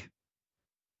gradually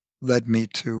led me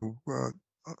to a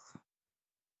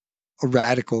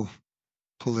radical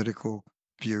political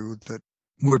view that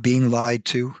we're being lied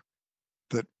to,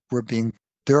 that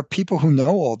there are people who know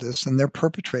all this and they're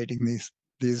perpetrating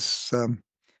these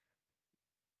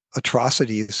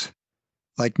atrocities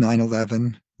like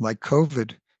 9/11, like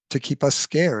COVID, to keep us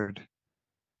scared.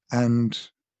 And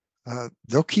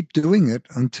they'll keep doing it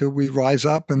until we rise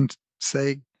up and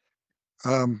say,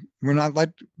 we're not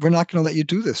going to let you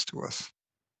do this to us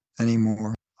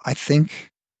anymore. I think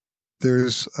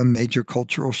there's a major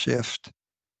cultural shift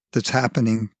that's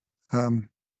happening.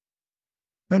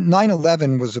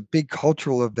 9/11 was a big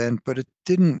cultural event, but it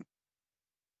didn't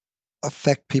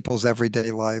affect people's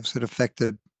everyday lives. It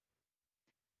affected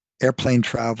airplane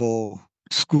travel,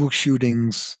 school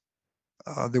shootings.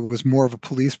 There was more of a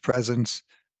police presence,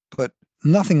 but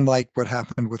nothing like what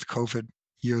happened with COVID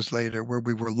years later, where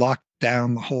we were locked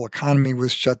down, the whole economy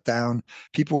was shut down.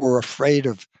 People were afraid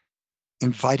of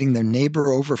inviting their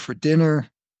neighbor over for dinner.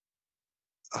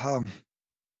 Um,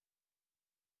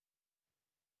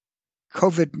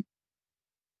 COVID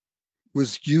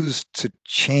was used to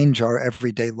change our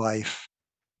everyday life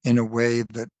in a way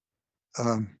that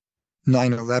um,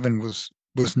 9/11 was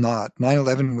not.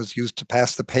 9/11 was used to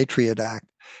pass the Patriot Act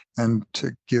and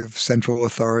to give central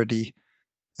authority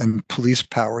and police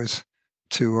powers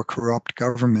to a corrupt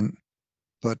government.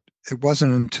 But it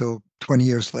wasn't until 20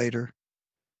 years later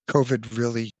COVID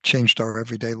really changed our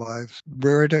everyday lives.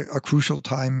 We're at a crucial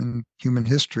time in human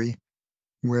history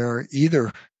where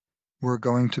either we're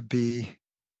going to be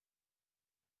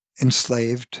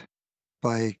enslaved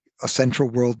by a central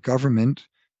world government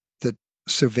that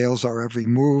surveils our every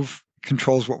move,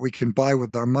 controls what we can buy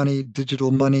with our money.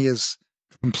 Digital money is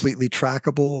completely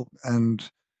trackable, and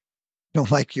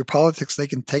like your politics, they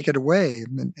can take it away.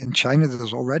 In China,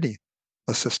 there's already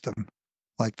a system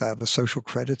like that, a social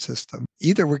credit system.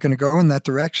 Either we're going to go in that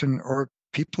direction, or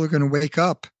people are going to wake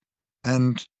up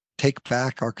and take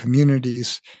back our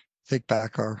communities, take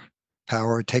back our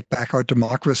power, take back our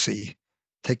democracy,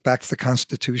 take back the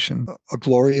Constitution. A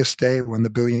glorious day when the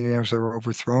billionaires are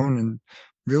overthrown, and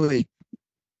really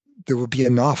there will be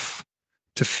enough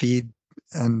to feed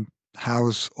and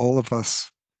house all of us.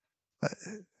 Uh,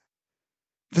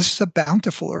 This is a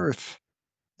bountiful earth,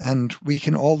 and we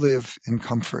can all live in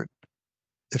comfort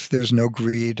if there's no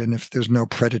greed and if there's no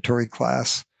predatory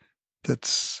class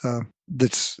that's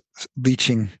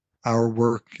leeching our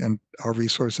work and our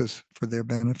resources for their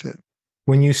benefit.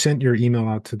 When you sent your email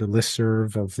out to the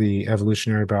listserv of the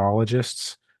evolutionary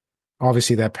biologists,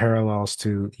 obviously that parallels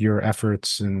to your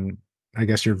efforts and I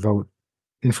guess your vote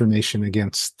information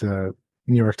against the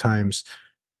New York Times.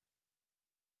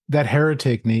 That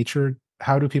heretic nature,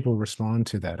 how do people respond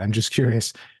to that? I'm just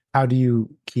curious. How do you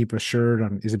keep assured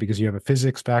on, is it because you have a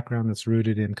physics background that's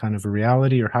rooted in kind of a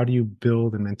reality, or how do you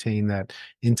build and maintain that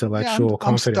Yeah, intellectual I'm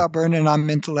confidence? stubborn and I'm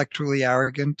intellectually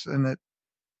arrogant, and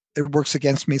it works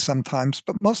against me sometimes,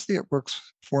 but mostly it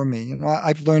works for me.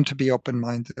 I've learned to be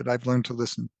open-minded. I've learned to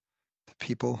listen to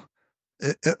people,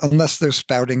 unless they're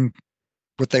spouting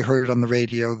what they heard on the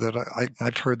radio that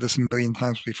I've heard this a million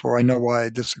times before. I know why I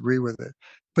disagree with it.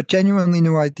 But genuinely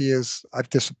new ideas, I've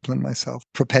disciplined myself.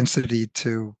 Propensity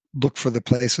to look for the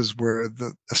places where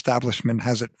the establishment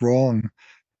has it wrong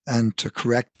and to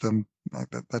correct them.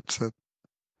 That's a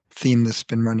theme that's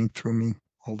been running through me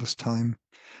all this time.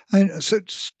 So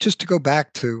just to go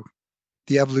back to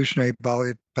the evolutionary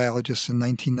biologists in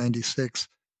 1996,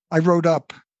 I wrote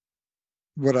up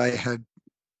what I had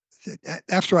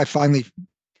after I finally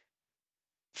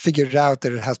figured out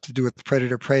that it has to do with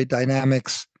predator-prey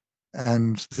dynamics,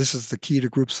 and this is the key to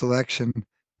group selection.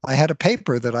 I had a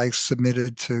paper that I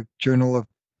submitted to Journal of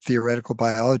Theoretical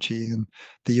Biology in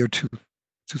the year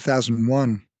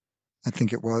 2001, I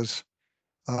think it was.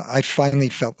 I finally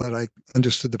felt that I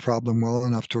understood the problem well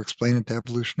enough to explain it to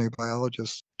evolutionary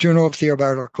biologists. Journal of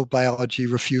Theoretical Biology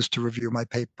refused to review my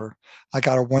paper. I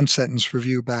got a one-sentence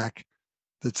review back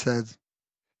that said,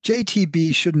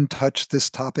 JTB shouldn't touch this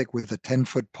topic with a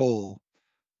 10-foot pole.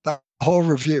 That whole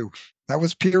review, that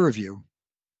was peer review.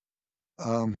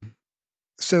 Um,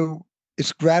 so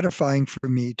it's gratifying for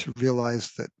me to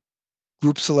realize that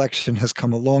group selection has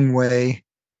come a long way,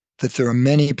 that there are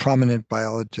many prominent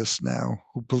biologists now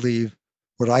who believe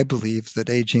what I believe, that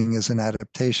aging is an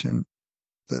adaptation,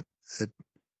 that it,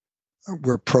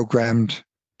 we're programmed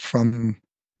from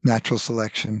natural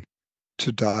selection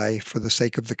to die for the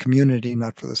sake of the community,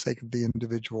 not for the sake of the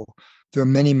individual. There are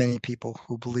many, many people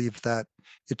who believe that.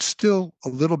 It's still a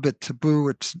little bit taboo.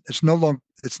 It's no longer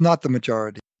it's not the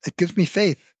majority. It gives me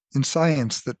faith in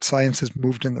science that science has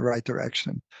moved in the right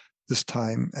direction this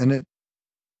time, and it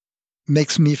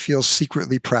makes me feel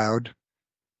secretly proud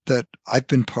that I've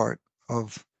been part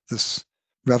of this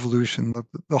revolution.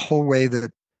 The whole way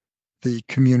that the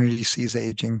community sees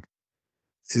aging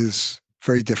is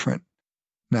very different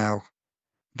now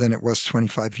than it was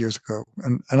 25 years ago.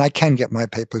 And I can get my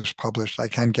papers published. I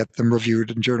can get them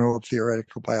reviewed in Journal of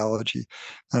Theoretical Biology.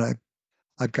 And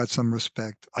I've got some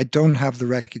respect. I don't have the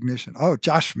recognition. Oh,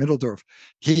 Josh Mitteldorf,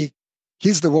 he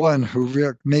he's the one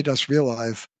who made us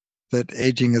realize that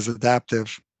aging is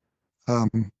adaptive.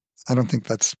 Um, I don't think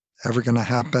that's ever going to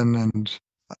happen, and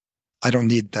I don't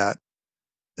need that.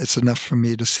 It's enough for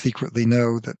me to secretly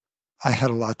know that I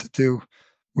had a lot to do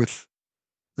with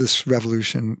this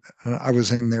revolution. I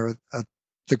was in there at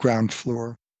the ground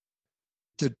floor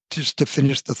just to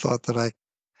finish the thought that I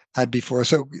had before.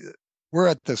 So we're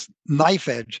at this knife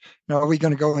edge. Now, are we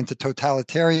going to go into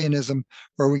totalitarianism,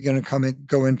 or are we going to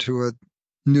go into a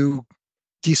new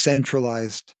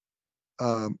decentralized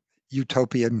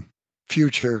utopian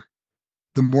future,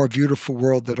 the more beautiful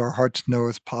world that our hearts know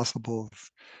is possible,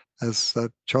 as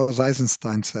Charles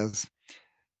Eisenstein says?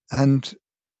 And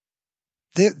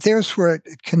there's where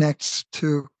it connects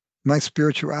to my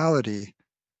spirituality.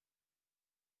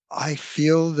 I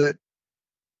feel that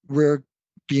we're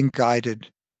being guided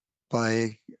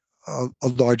by a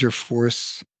larger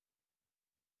force.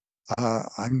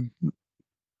 I'm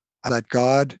that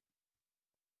God.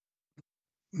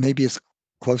 Maybe it's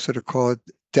closer to call it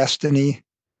destiny.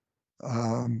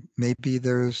 Maybe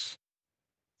there's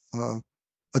uh,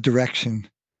 a direction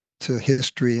to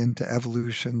history and to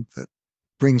evolution that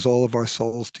brings all of our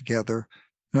souls together.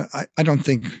 I don't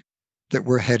think that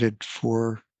we're headed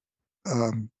for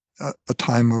um, a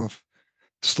time of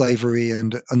slavery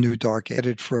and a new dark,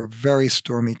 headed for a very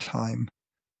stormy time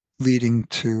leading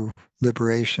to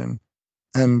liberation.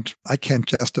 And I can't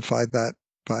justify that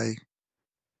by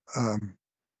um,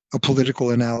 a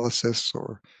political analysis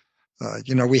or,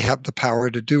 we have the power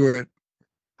to do it.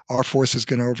 Our force is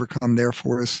going to overcome their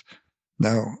force.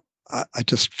 No, I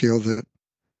just feel that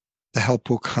the help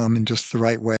will come in just the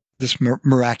right way. This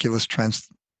miraculous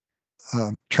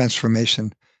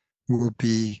transformation will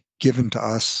be given to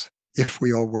us if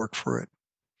we all work for it.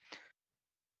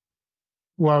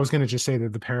 Well, I was going to just say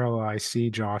that the parallel I see,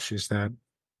 Josh, is that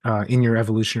in your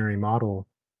evolutionary model,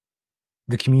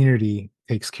 the community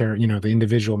takes care, the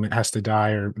individual has to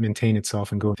die or maintain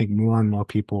itself and go. I think more and more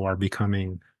people are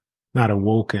becoming not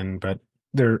awoken, but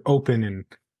they're open and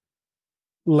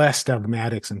less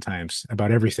dogmatic sometimes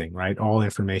about everything, right? All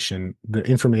information, the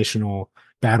informational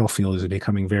battlefield is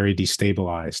becoming very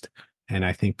destabilized. And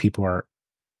I think people are,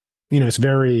 it's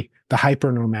very, the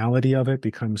hyper normality of it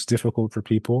becomes difficult for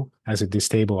people as it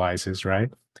destabilizes, right?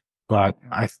 But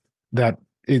that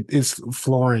it is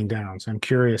flooring down. So I'm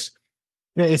curious.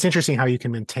 It's interesting how you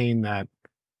can maintain that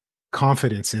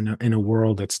confidence in a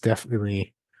world that's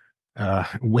definitely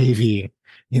wavy,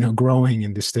 growing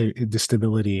in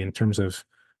stability in terms of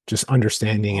just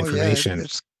understanding Oh yeah, information.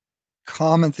 it's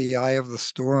calm at the eye of the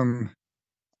storm.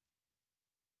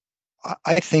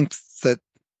 I think that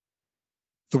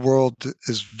the world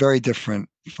is very different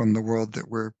from the world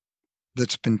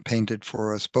that's been painted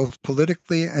for us, both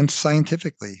politically and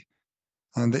scientifically.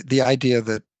 The idea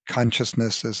that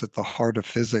consciousness is at the heart of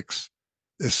physics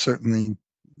is certainly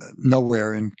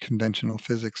nowhere in conventional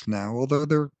physics now, although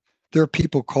there are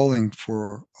people calling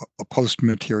for a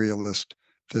post-materialist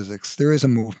physics. There is a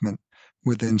movement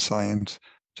within science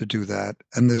to do that.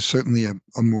 And there's certainly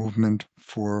a movement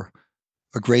for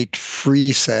a great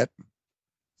free set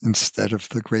instead of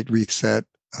the great reset.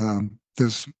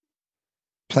 There's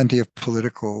plenty of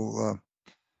political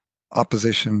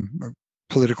opposition,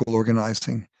 political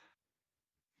organizing.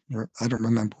 I don't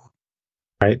remember.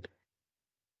 Right.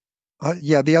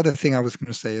 Yeah, the other thing I was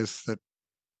going to say is that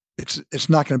it's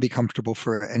not going to be comfortable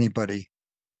for anybody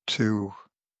to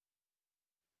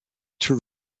to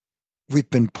we've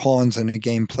been pawns in a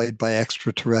game played by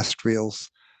extraterrestrials,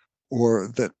 or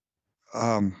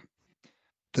um,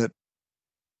 that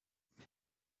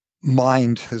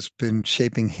mind has been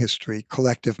shaping history,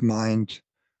 collective mind,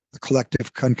 the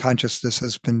collective consciousness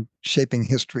has been shaping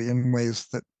history in ways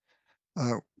that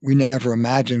we never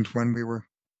imagined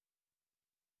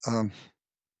um,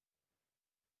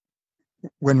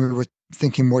 when we were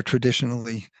thinking more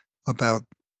traditionally about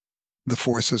the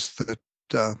forces that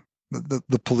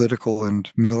the political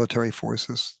and military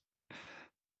forces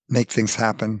make things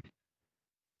happen.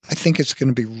 I think it's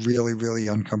going to be really, really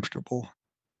uncomfortable.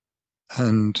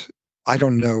 And I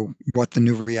don't know what the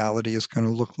new reality is going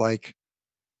to look like.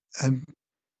 And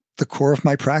the core of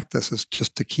my practice is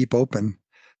just to keep open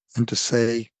and to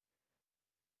say,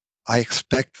 I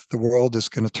expect the world is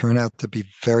going to turn out to be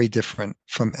very different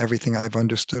from everything I've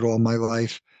understood all my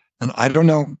life. And I don't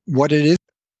know what it is.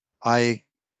 I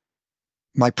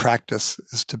My practice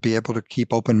is to be able to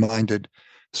keep open-minded.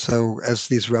 So as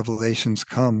these revelations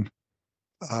come,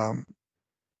 um,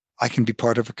 I can be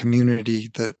part of a community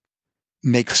that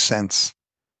makes sense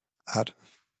out of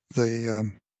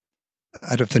the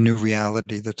out of the new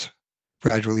reality that's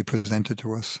gradually presented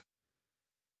to us.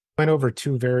 Went over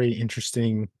two very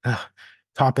interesting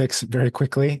topics very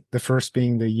quickly. The first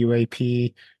being the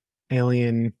UAP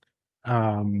alien,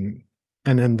 um,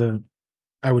 and then the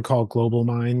I would call global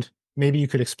mind. Maybe you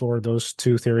could explore those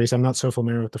two theories. I'm not so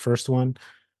familiar with the first one.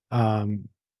 Um,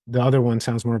 the other one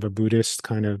sounds more of a Buddhist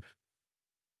kind of.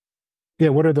 Yeah,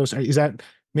 what are those? Is that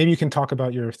maybe you can talk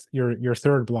about your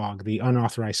third blog, the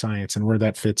unauthorized science, and where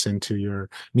that fits into your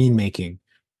meme making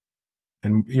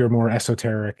and your more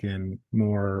esoteric and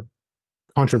more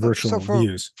So controversial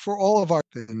views. for all of our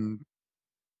in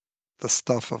the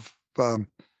stuff of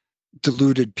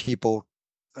deluded people,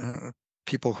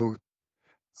 people who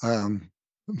um,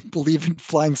 believe in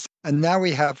flying, and now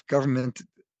we have government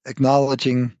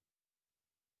acknowledging,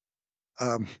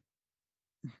 um,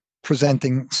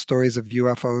 presenting stories of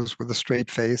UFOs with a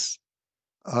straight face.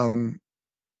 Um,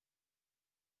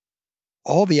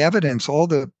 all the evidence, all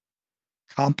the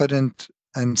competent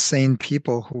and sane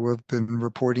people who have been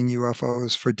reporting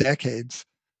UFOs for decades,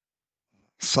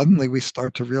 suddenly we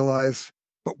start to realize,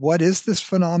 but what is this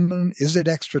phenomenon? Is it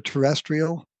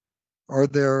extraterrestrial? Are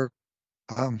there,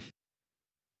 um,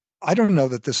 I don't know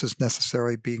that this is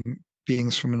necessarily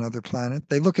beings from another planet.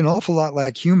 They look an awful lot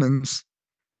like humans.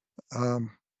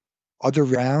 Um, Other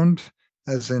round,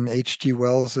 as in H.G.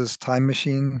 Wells's Time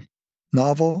Machine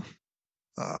novel?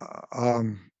 Uh,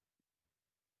 um,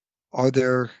 are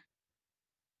there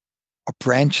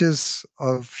branches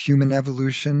of human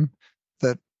evolution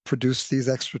that produce these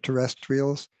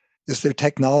extraterrestrials? Is their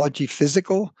technology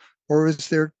physical, or is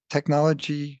their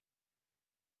technology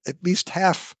at least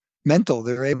half mental?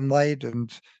 They're able to light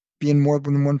and be in more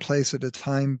than one place at a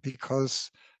time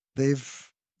because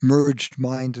they've merged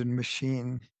mind and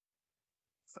machine.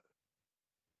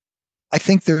 I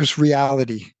think there's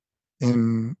reality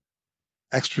in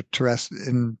extraterrestrial,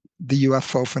 in the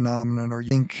UFO phenomenon, or you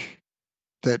think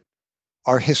that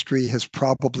our history has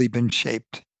probably been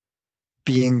shaped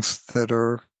beings that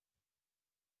are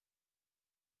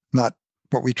not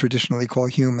what we traditionally call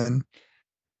human.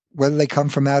 Whether they come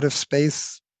from out of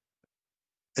space,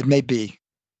 it may be,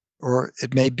 or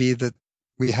it may be that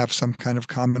we have some kind of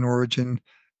common origin,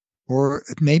 or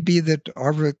it may be that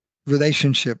our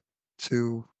relationship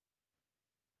to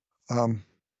um,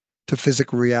 to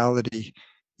physical reality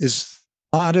is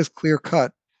not as clear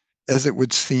cut as it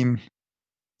would seem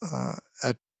uh,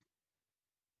 at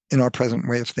in our present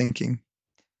way of thinking.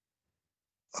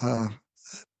 Uh,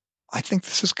 I think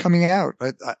this is coming out.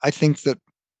 I think that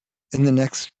in the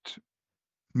next,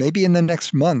 maybe in the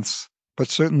next months, but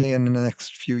certainly in the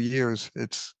next few years,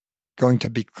 it's going to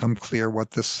become clear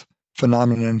what this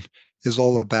phenomenon is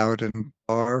all about and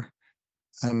are,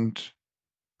 and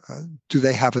uh, do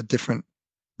they have a different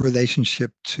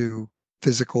relationship to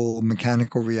physical,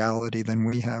 mechanical reality than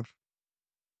we have?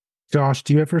 Josh,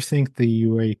 do you ever think the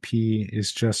UAP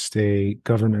is just a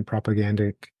government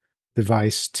propagandic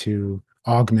device to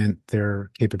augment their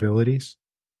capabilities?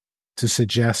 To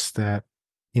suggest that,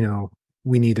 you know,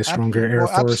 we need a stronger Air Well,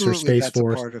 Force or absolutely, Space that's a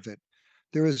Force? part of it.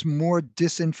 There is more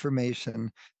disinformation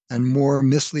and more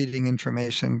misleading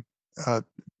information uh,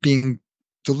 being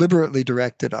deliberately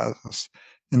directed at us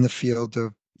in the field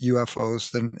of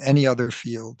UFOs than any other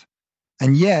field.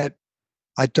 And yet,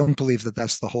 I don't believe that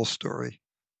that's the whole story.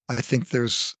 I think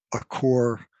there's a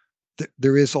core,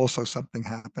 there is also something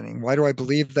happening. Why do I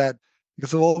believe that?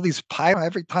 Because of all these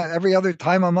pilots, every other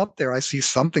time I'm up there, I see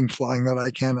something flying that I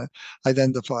can't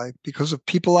identify because of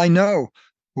people I know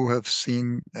who have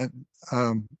seen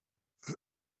um,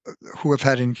 who have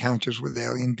had encounters with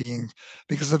alien beings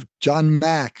because of John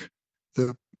Mack,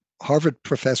 the Harvard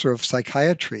professor of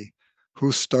psychiatry,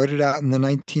 who started out in the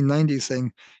 1990s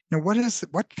saying,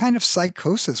 what kind of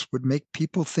psychosis would make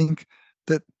people think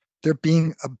that they're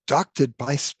being abducted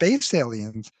by space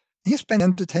aliens? He spent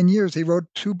 10 to 10 years. He wrote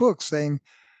two books saying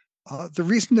the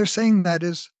reason they're saying that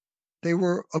is they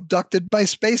were abducted by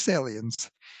space aliens.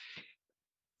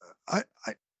 I,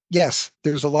 yes,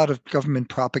 there's a lot of government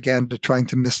propaganda trying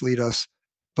to mislead us,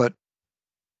 but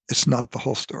it's not the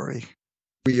whole story.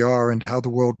 We are and how the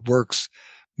world works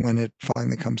when it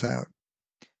finally comes out.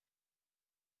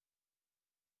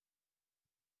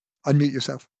 Unmute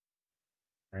yourself.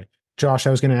 Right. Josh,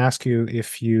 I was going to ask you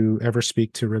if you ever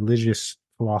speak to religious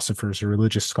philosophers or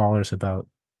religious scholars about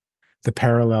the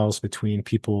parallels between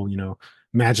people,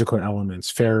 magical elements,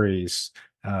 fairies,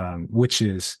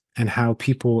 witches, and how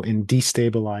people in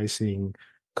destabilizing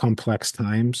complex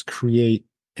times create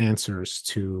answers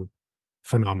to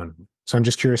phenomena. So I'm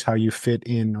just curious how you fit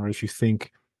in, or if you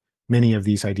think many of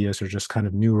these ideas are just kind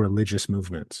of new religious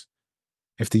movements.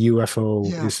 If the UFO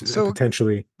Yeah. is So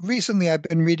potentially, recently I've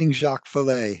been reading Jacques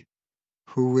Vallée,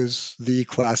 who is the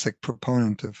classic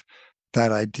proponent of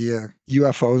that idea.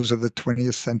 UFOs are the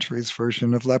 20th century's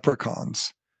version of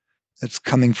leprechauns. It's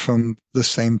coming from the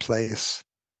same place.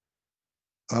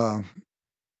 Uh,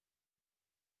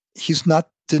 he's not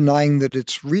denying that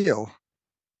it's real,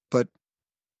 but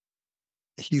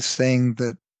he's saying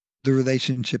that the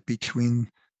relationship between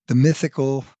the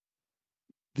mythical,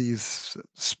 these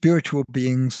spiritual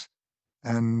beings,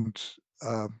 and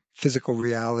uh, physical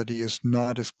reality is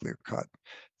not as clear cut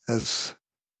as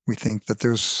we think. That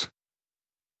there's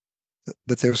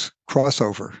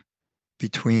crossover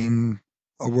between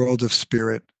a world of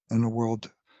spirit and a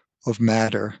world of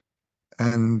matter,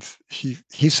 and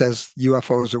he says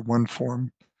UFOs are one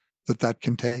form that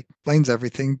can take. Explains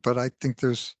everything, but I think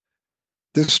there's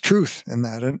truth in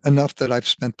that, and enough that I've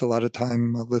spent a lot of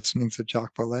time listening to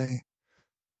Jacques Vallée.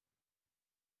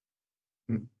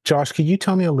 Josh, could you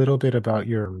tell me a little bit about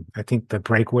I think the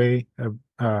breakaway,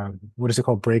 what is it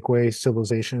called? Breakaway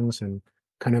civilizations and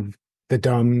kind of the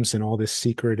dumbs and all this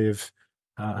secretive,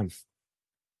 um,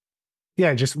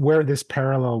 yeah, just where this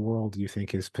parallel world you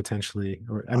think is potentially,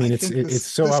 or I I mean, think it's this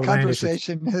so this outlandish. It's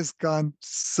conversation has gone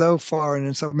so far and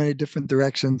in so many different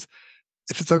directions.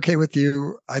 If it's okay with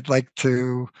you, I'd like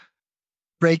to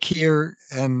break here,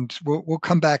 and we'll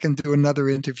come back and do another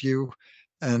interview.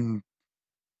 And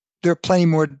there are plenty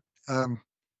more um,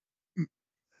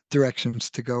 directions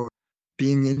to go.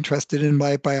 Being interested in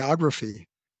my biography,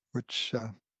 which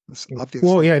is well,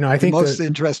 obviously yeah, no, I the think most that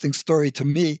interesting story to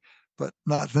me, but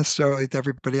not necessarily to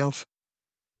everybody else.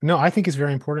 no, I think it's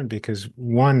very important because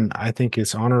one, I think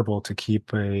it's honorable to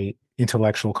keep a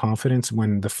intellectual confidence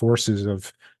when the forces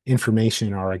of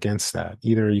information are against that.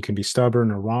 Either you can be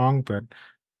stubborn or wrong, but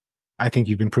I think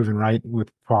you've been proven right with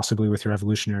possibly with your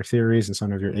evolutionary theories and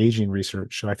some of your aging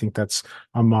research. So I think that's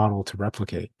a model to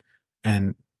replicate.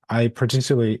 And I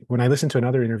particularly, when I listened to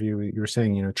another interview, you were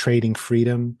saying, trading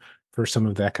freedom for some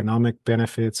of the economic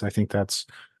benefits. I think that's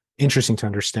interesting to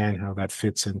understand how that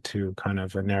fits into kind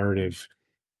of a narrative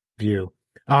view.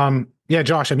 Yeah,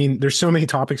 Josh, I mean, there's so many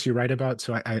topics you write about,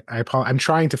 so I'm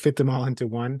trying to fit them all into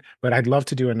one, but I'd love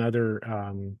to do another.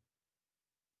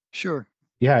 Sure.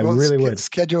 Yeah, I Well, really would.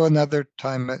 schedule another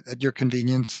time at your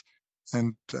convenience.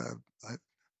 And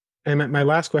And my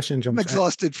last question I'm jumps.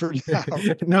 exhausted for now.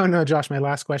 No, no, Josh, my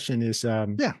last question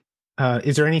Yeah.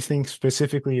 is there anything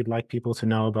specifically you'd like people to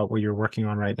know about what you're working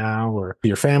on right now, or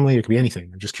your family? It could be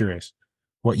anything. I'm just curious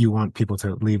what you want people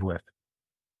to leave with.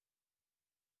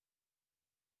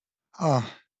 Uh,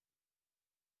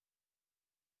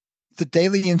 the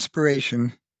Daily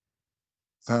Inspiration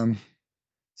um,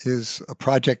 is a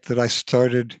project that I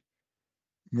started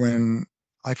when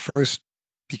I first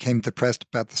became depressed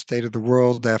about the state of the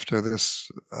world after this,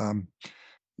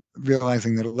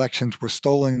 realizing that elections were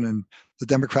stolen and the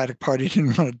Democratic Party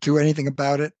didn't want to do anything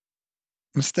about it.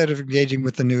 Instead of engaging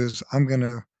with the news, I'm going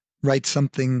to write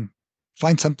something,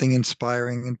 find something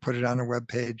inspiring, and put it on a web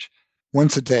page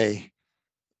once a day.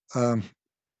 Um,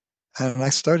 and I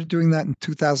started doing that in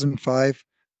 2005.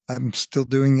 I'm still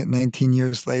doing it 19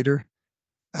 years later.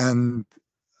 And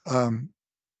um,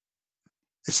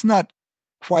 it's not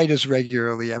quite as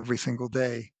regularly every single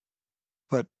day,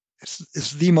 but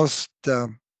it's the most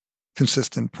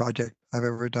consistent project I've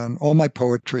ever done. All my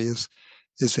poetry is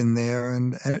in there,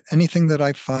 and anything that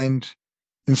I find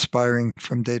inspiring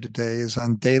from day to day is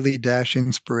on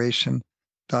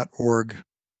daily-inspiration.org,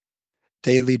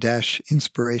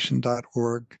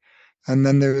 daily-inspiration.org. And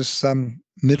then there's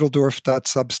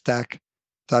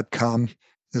Mitteldorf.substack.com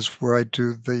is where I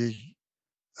do the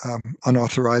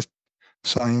unauthorized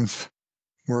science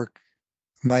work.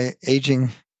 My aging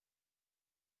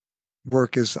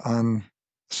work is on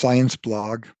science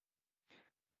blog,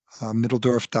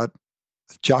 Mitteldorf.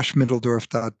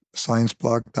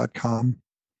 joshmitteldorf.scienceblog.com.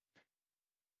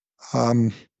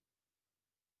 Um,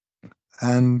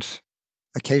 and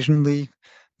occasionally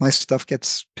my stuff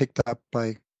gets picked up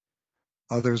by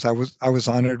others. I was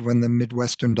honored when the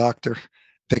Midwestern Doctor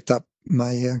picked up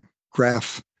my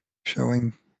graph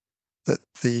showing that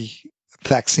the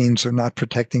vaccines are not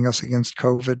protecting us against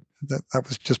COVID. That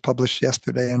was just published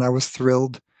yesterday, and I was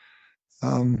thrilled.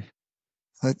 Um,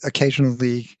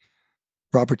 Occasionally,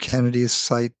 Robert Kennedy's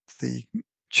site, the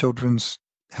Children's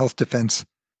Health Defense,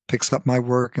 picks up my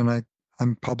work, and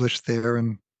I'm published there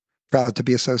and proud to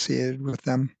be associated with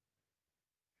them.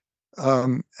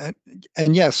 Um, and,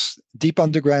 and yes, deep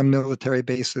underground military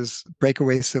bases,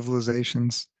 breakaway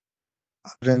civilizations,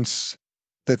 evidence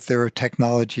that there are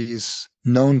technologies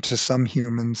known to some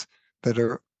humans that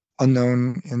are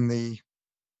unknown in the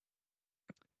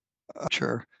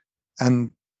future,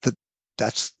 and that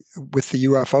that's with the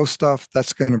UFO stuff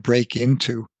that's going to break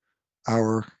into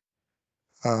our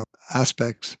uh,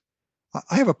 aspects.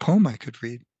 I have a poem I could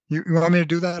read. You want me to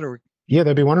do that, or Yeah,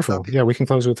 that'd be wonderful. okay? Yeah, we can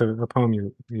close with a poem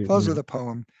you Close with know. a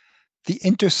poem. The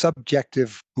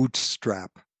intersubjective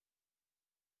bootstrap.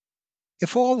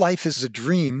 If all life is a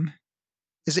dream,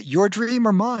 is it your dream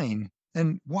or mine?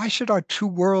 And why should our two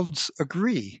worlds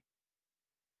agree?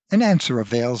 An answer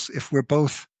avails if we're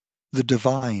both the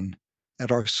divine.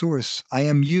 At our source, I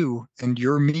am you and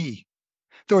you're me.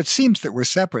 Though it seems that we're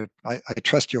separate, I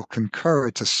trust you'll concur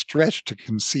it's a stretch to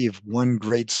conceive one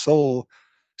great soul.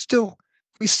 Still,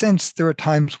 we sense there are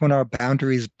times when our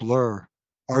boundaries blur,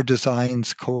 our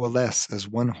designs coalesce as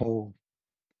one whole.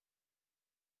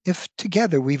 If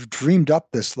together we've dreamed up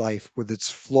this life with its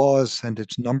flaws and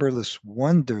its numberless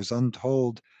wonders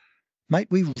untold, might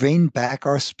we rein back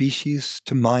our species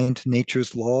to mind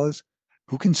nature's laws?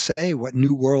 Who can say what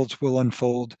new worlds will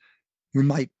unfold? We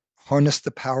might harness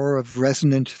the power of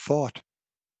resonant thought.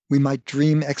 We might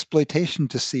dream exploitation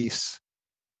to cease.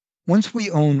 Once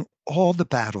we own all the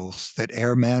battles that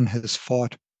e'er man has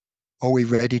fought, are we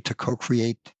ready to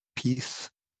co-create peace?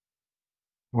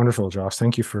 Wonderful, Josh.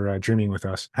 Thank you for dreaming with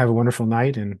us. Have a wonderful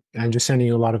night, and I'm just sending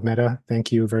you a lot of meta.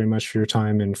 Thank you very much for your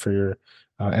time and for your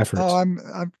Oh, efforts.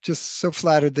 I'm just so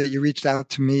flattered that you reached out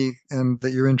to me and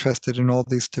that you're interested in all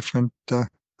these different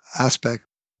aspects.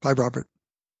 Bye, Robert.